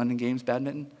think it was the London Games,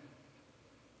 badminton.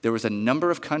 There was a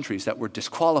number of countries that were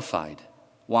disqualified.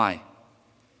 Why?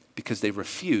 Because they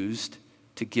refused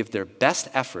to give their best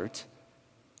effort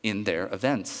in their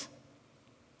events.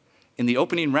 In the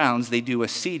opening rounds, they do a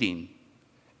seeding.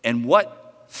 And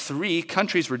what 3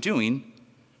 countries were doing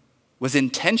was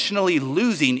intentionally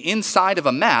losing inside of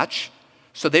a match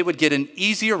so they would get an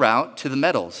easier route to the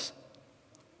medals.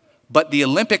 But the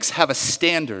Olympics have a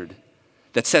standard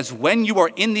that says when you are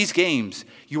in these games,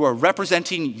 you are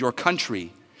representing your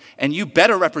country, and you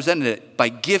better represent it by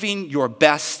giving your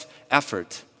best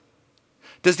effort.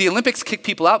 Does the Olympics kick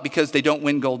people out because they don't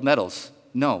win gold medals?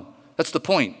 No, that's the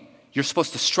point. You're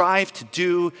supposed to strive to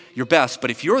do your best,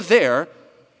 but if you're there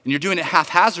and you're doing it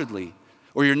haphazardly,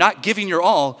 or you're not giving your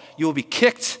all, you will be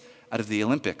kicked out of the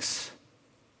Olympics.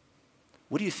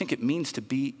 What do you think it means to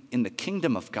be in the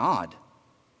kingdom of God?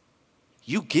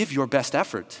 You give your best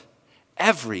effort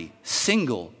every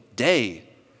single day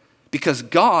because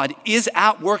God is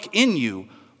at work in you,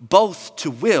 both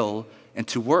to will and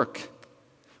to work.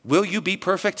 Will you be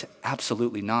perfect?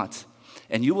 Absolutely not.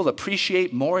 And you will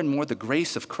appreciate more and more the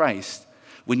grace of Christ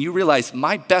when you realize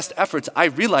my best efforts, I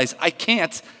realize I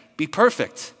can't be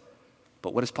perfect.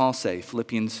 But what does Paul say?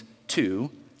 Philippians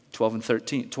 2,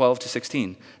 12 to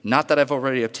 16. Not that I've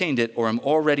already obtained it or am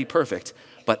already perfect,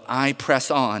 but I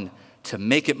press on to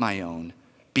make it my own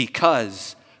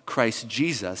because Christ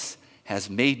Jesus has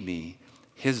made me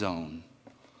his own.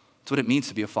 That's what it means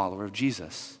to be a follower of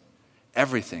Jesus.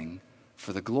 Everything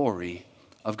for the glory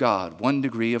of God, one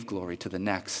degree of glory to the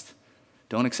next.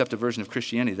 Don't accept a version of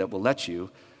Christianity that will let you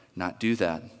not do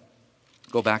that.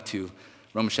 Go back to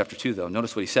Romans chapter 2, though.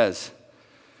 Notice what he says.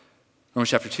 Romans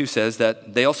chapter 2 says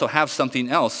that they also have something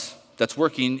else that's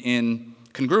working in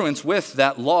congruence with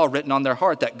that law written on their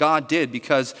heart that God did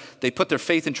because they put their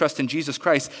faith and trust in Jesus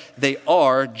Christ. They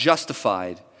are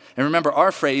justified. And remember,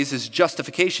 our phrase is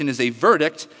justification is a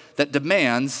verdict that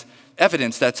demands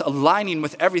evidence that's aligning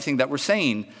with everything that we're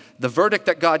saying. The verdict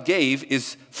that God gave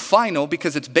is final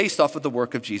because it's based off of the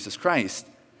work of Jesus Christ.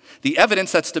 The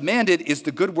evidence that's demanded is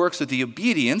the good works of the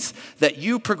obedience that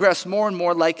you progress more and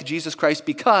more like Jesus Christ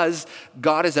because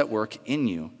God is at work in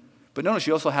you. But notice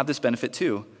you also have this benefit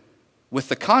too, with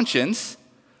the conscience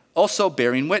also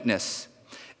bearing witness,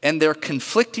 and their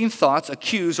conflicting thoughts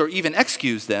accuse or even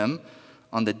excuse them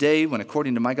on the day when,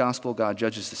 according to my gospel, God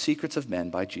judges the secrets of men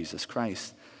by Jesus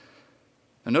Christ.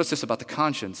 Now notice this about the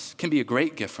conscience. It can be a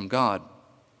great gift from God.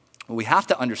 What we have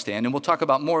to understand, and we'll talk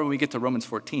about more when we get to Romans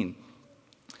 14,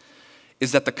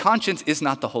 is that the conscience is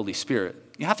not the Holy Spirit.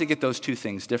 You have to get those two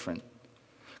things different.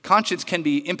 Conscience can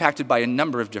be impacted by a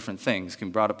number of different things. It can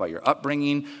be brought up by your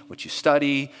upbringing, what you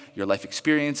study, your life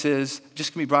experiences. It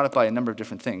just can be brought up by a number of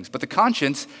different things. But the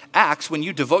conscience acts when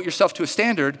you devote yourself to a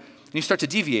standard and you start to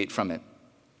deviate from it.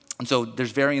 And so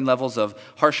there's varying levels of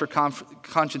harsher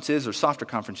consciences or softer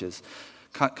consciences.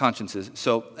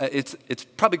 So it's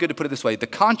probably good to put it this way. The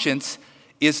conscience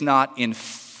is not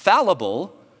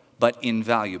infallible, but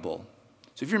invaluable.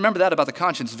 So if you remember that about the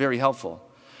conscience, it's very helpful.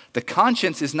 The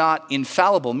conscience is not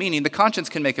infallible, meaning the conscience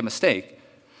can make a mistake.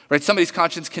 Right? Somebody's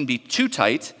conscience can be too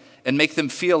tight and make them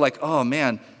feel like, oh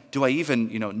man, do I even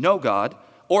know God?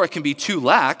 Or it can be too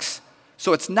lax.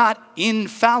 So it's not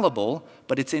infallible,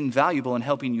 but it's invaluable in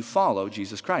helping you follow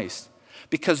Jesus Christ.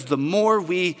 Because the more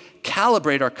we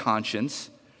calibrate our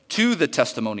conscience to the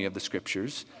testimony of the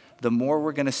Scriptures, the more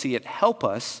we're going to see it help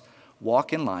us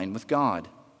walk in line with God.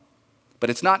 But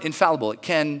it's not infallible. It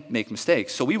can make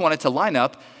mistakes. So we wanted to line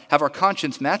up, have our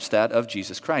conscience match that of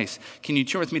Jesus Christ. Can you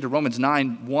turn with me to Romans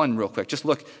 9:1 real quick? Just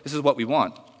look, this is what we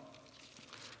want.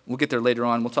 We'll get there later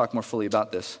on. We'll talk more fully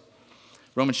about this.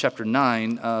 Romans chapter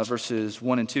 9, verses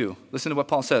 1 and 2. Listen to what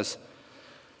Paul says.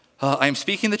 I am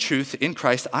speaking the truth in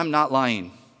Christ. I'm not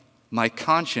lying. My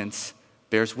conscience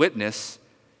bears witness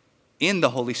in the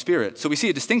Holy Spirit. So we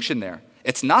see a distinction there.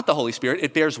 It's not the Holy Spirit.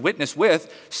 It bears witness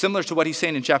with, similar to what he's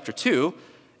saying in chapter 2.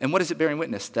 And what is it bearing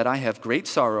witness? That I have great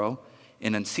sorrow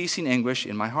and unceasing anguish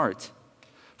in my heart.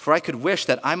 For I could wish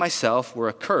that I myself were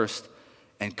accursed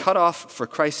and cut off for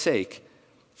Christ's sake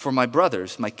for my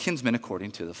brothers, my kinsmen according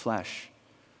to the flesh.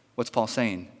 What's Paul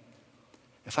saying?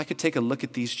 If I could take a look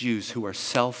at these Jews who are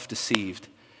self-deceived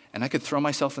and I could throw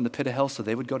myself in the pit of hell so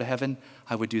they would go to heaven,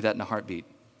 I would do that in a heartbeat.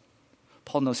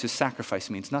 Paul knows his sacrifice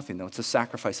means nothing, though. It's the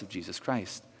sacrifice of Jesus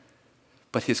Christ.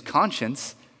 But his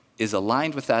conscience is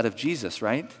aligned with that of Jesus,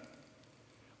 right?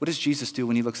 What does Jesus do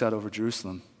when he looks out over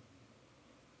Jerusalem?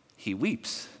 He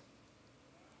weeps.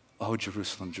 Oh,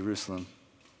 Jerusalem, Jerusalem.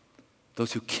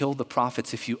 Those who killed the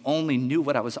prophets, if you only knew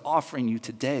what I was offering you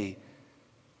today.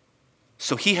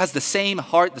 So he has the same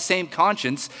heart, the same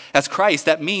conscience as Christ.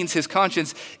 That means his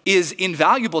conscience is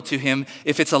invaluable to him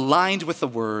if it's aligned with the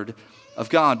word of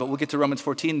God. But we'll get to Romans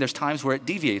 14. There's times where it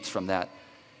deviates from that.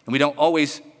 And we don't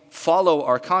always follow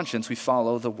our conscience. We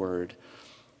follow the word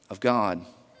of God.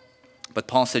 But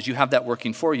Paul says you have that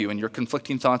working for you, and your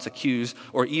conflicting thoughts accuse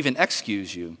or even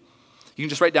excuse you. You can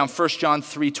just write down 1 John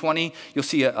 3:20. You'll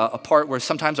see a part where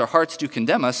sometimes our hearts do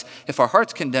condemn us. If our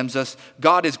hearts condemns us,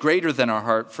 God is greater than our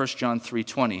heart, 1 John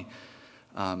 3:20.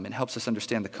 and helps us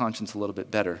understand the conscience a little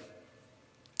bit better.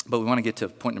 But we want to get to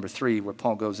point number 3, where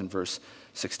Paul goes in verse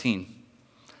 16.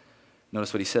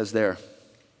 Notice what he says there.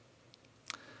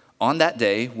 On that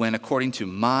day, when according to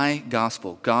my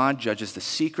gospel, God judges the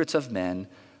secrets of men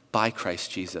by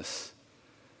Christ Jesus.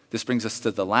 This brings us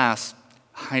to the last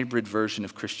hybrid version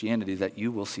of Christianity that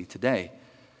you will see today.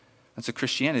 That's a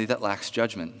Christianity that lacks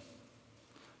judgment.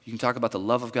 You can talk about the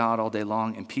love of God all day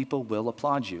long, and people will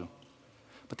applaud you.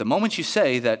 But the moment you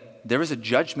say that there is a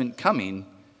judgment coming,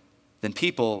 then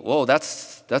people, whoa,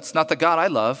 that's not the God I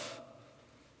love.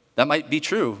 That might be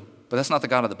true, but that's not the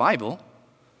God of the Bible.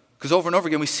 Because over and over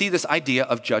again, we see this idea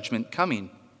of judgment coming.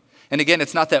 And again,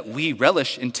 it's not that we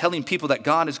relish in telling people that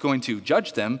God is going to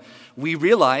judge them. We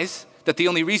realize that the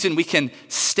only reason we can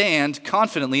stand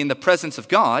confidently in the presence of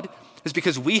God is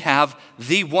because we have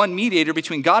the one mediator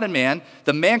between God and man,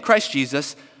 the man Christ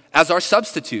Jesus, as our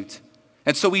substitute.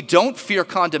 And so we don't fear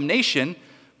condemnation,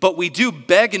 but we do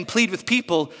beg and plead with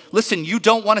people, listen, you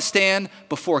don't want to stand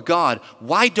before God.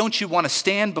 Why don't you want to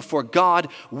stand before God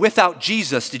without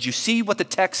Jesus? Did you see what the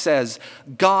text says?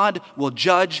 God will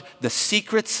judge the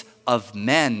secrets of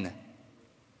men.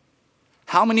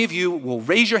 How many of you will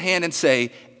raise your hand and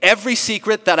say, every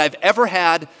secret that I've ever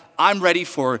had, I'm ready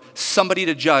for somebody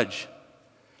to judge?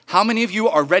 How many of you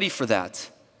are ready for that?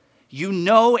 You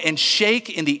know and shake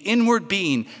in the inward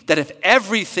being that if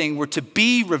everything were to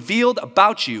be revealed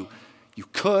about you, you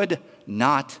could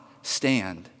not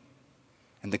stand.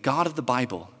 And the God of the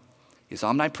Bible is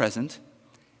omnipresent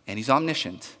and he's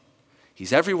omniscient.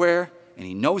 He's everywhere and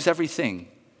he knows everything.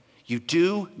 You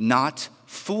do not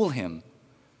fool him.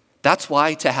 That's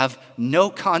why to have no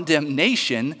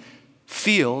condemnation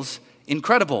feels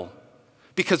incredible.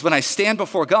 Because when I stand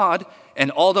before God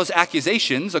and all those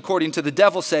accusations, according to the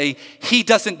devil, say he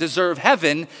doesn't deserve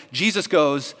heaven, Jesus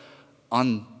goes,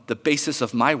 on the basis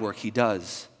of my work, he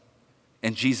does.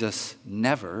 And Jesus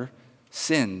never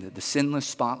sinned, the sinless,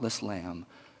 spotless Lamb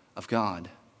of God.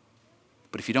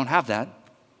 But if you don't have that,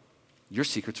 your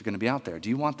secrets are going to be out there. Do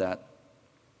you want that?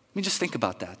 I mean, just think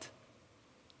about that.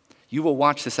 You will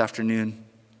watch this afternoon.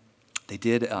 They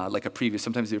did like a preview,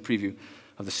 sometimes they do a preview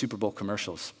of the Super Bowl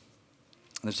commercials.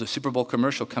 And there's a Super Bowl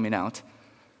commercial coming out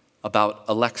about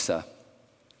Alexa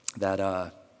that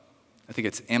I think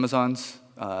it's Amazon's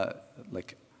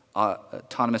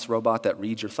autonomous robot that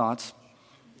reads your thoughts.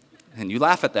 And you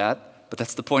laugh at that, but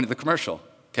that's the point of the commercial,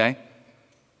 okay?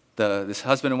 This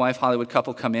husband and wife Hollywood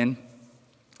couple come in,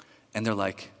 and they're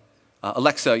like,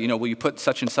 Alexa, will you put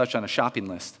such and such on a shopping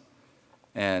list?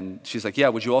 And she's like, yeah,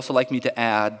 would you also like me to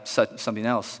add something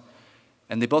else?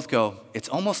 And they both go, it's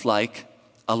almost like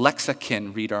Alexa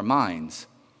can read our minds.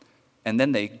 And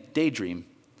then they daydream.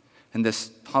 And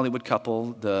this Hollywood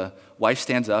couple, the wife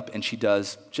stands up and she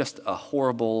does just a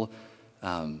horrible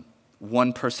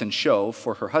one-person show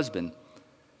for her husband.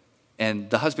 And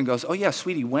the husband goes, oh yeah,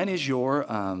 sweetie, when is your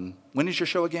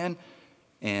show again?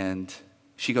 And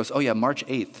she goes, oh yeah, March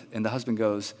 8th. And the husband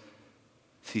goes,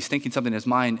 he's thinking something in his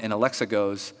mind, and Alexa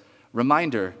goes,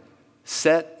 reminder,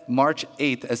 set March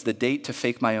 8th as the date to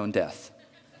fake my own death.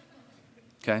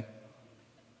 Okay?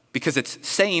 Because it's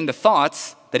saying the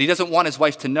thoughts that he doesn't want his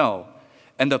wife to know.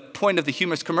 And the point of the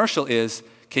humorous commercial is,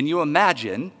 can you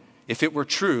imagine if it were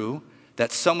true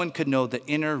that someone could know the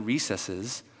inner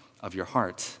recesses of your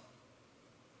heart?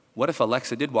 What if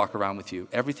Alexa did walk around with you,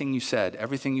 everything you said,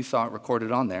 everything you thought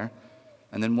recorded on there,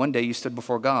 and then one day you stood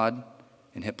before God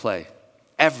and hit play?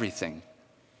 Everything.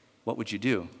 What would you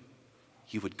do?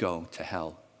 You would go to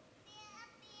hell.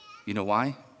 You know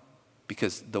why?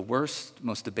 Because the worst,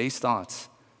 most debased thoughts,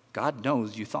 God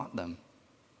knows you thought them.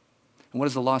 And what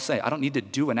does the law say? I don't need to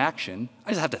do an action.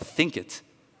 I just have to think it.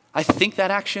 I think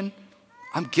that action,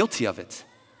 I'm guilty of it.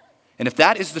 And if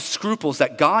that is the scruples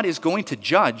that God is going to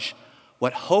judge,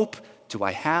 what hope do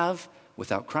I have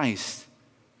without Christ?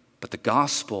 But the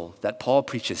gospel that Paul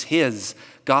preaches, his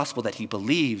gospel that he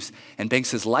believes and banks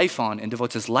his life on and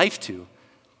devotes his life to,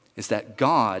 is that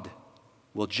God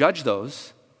will judge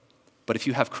those, but if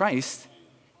you have Christ,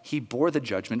 he bore the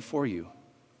judgment for you.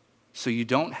 So you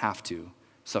don't have to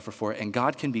suffer for it, and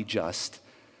God can be just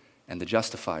and the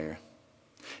justifier.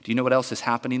 Do you know what else is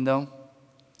happening, though?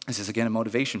 This is, again, a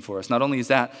motivation for us. Not only is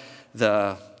that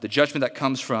the judgment that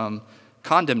comes from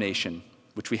condemnation,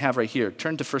 which we have right here.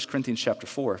 Turn to 1 Corinthians chapter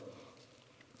 4.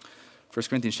 1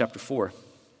 Corinthians chapter 4.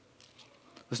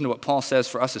 Listen to what Paul says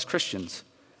for us as Christians.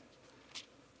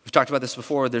 We've talked about this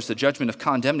before. There's the judgment of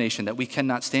condemnation that we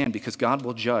cannot stand because God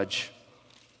will judge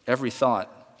every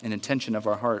thought and intention of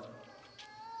our heart.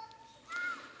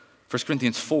 1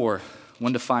 Corinthians 4,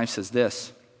 1-5 says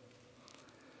this.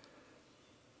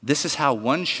 This is how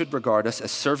one should regard us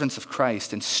as servants of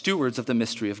Christ and stewards of the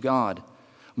mystery of God.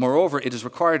 Moreover, it is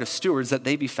required of stewards that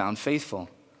they be found faithful.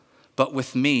 But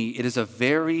with me, it is a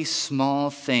very small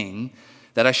thing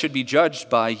that I should be judged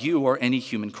by you or any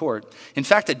human court. In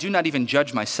fact, I do not even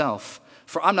judge myself,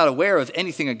 for I'm not aware of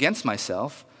anything against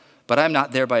myself, but I'm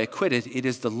not thereby acquitted. It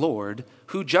is the Lord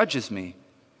who judges me.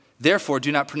 Therefore,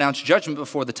 do not pronounce judgment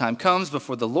before the time comes,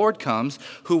 before the Lord comes,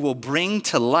 who will bring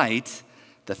to light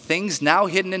the things now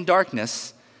hidden in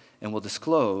darkness and will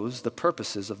disclose the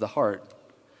purposes of the heart.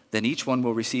 Then each one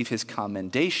will receive his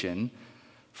commendation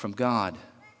from God.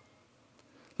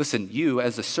 Listen, you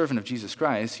as a servant of Jesus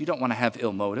Christ, you don't want to have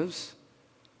ill motives.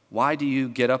 Why do you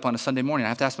get up on a Sunday morning? I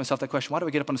have to ask myself that question. Why do I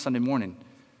get up on a Sunday morning?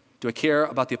 Do I care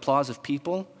about the applause of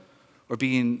people or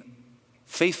being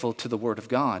faithful to the Word of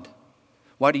God?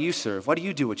 Why do you serve? Why do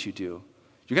you do what you do?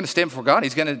 You're going to stand before God.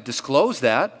 He's going to disclose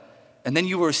that. And then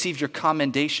you will receive your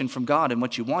commendation from God. And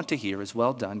what you want to hear is,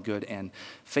 well done, good and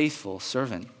faithful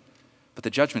servant. But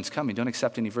the judgment's coming. Don't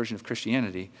accept any version of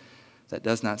Christianity that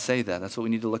does not say that. That's what we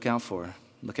need to look out for.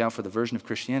 Look out for the version of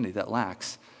Christianity that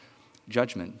lacks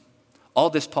judgment.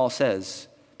 All this Paul says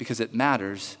because it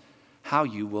matters how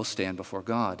you will stand before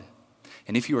God.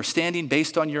 And if you are standing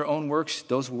based on your own works,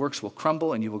 those works will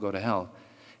crumble and you will go to hell.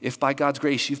 If by God's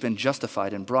grace you've been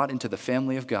justified and brought into the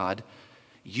family of God,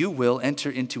 you will enter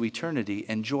into eternity,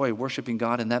 enjoy worshiping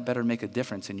God, and that better make a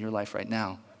difference in your life right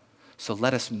now. So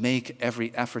let us make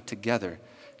every effort together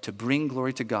to bring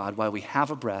glory to God while we have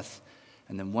a breath,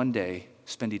 and then one day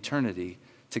spend eternity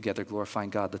together glorifying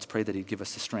God. Let's pray that He'd give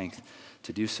us the strength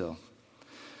to do so.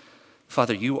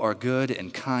 Father, you are good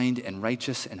and kind and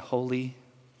righteous and holy.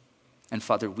 And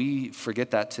Father, we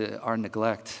forget that to our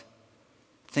neglect.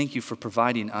 Thank you for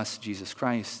providing us Jesus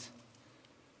Christ.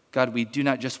 God, we do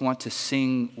not just want to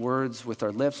sing words with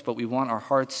our lips, but we want our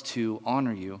hearts to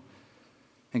honor you.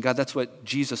 And God, that's what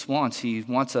Jesus wants. He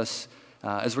wants us,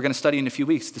 as we're going to study in a few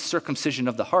weeks, the circumcision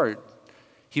of the heart.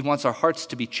 He wants our hearts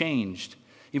to be changed.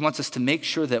 He wants us to make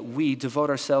sure that we devote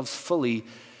ourselves fully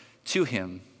to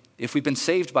Him. If we've been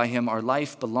saved by Him, our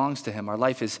life belongs to Him. Our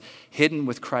life is hidden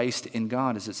with Christ in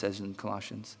God, as it says in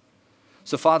Colossians.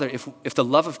 So Father, if the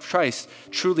love of Christ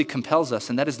truly compels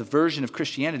us, and that is the version of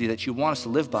Christianity that you want us to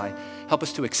live by, help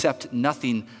us to accept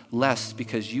nothing less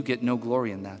because you get no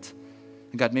glory in that.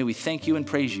 And God, may we thank you and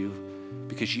praise you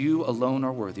because you alone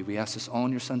are worthy. We ask this all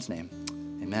in your Son's name.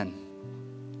 Amen.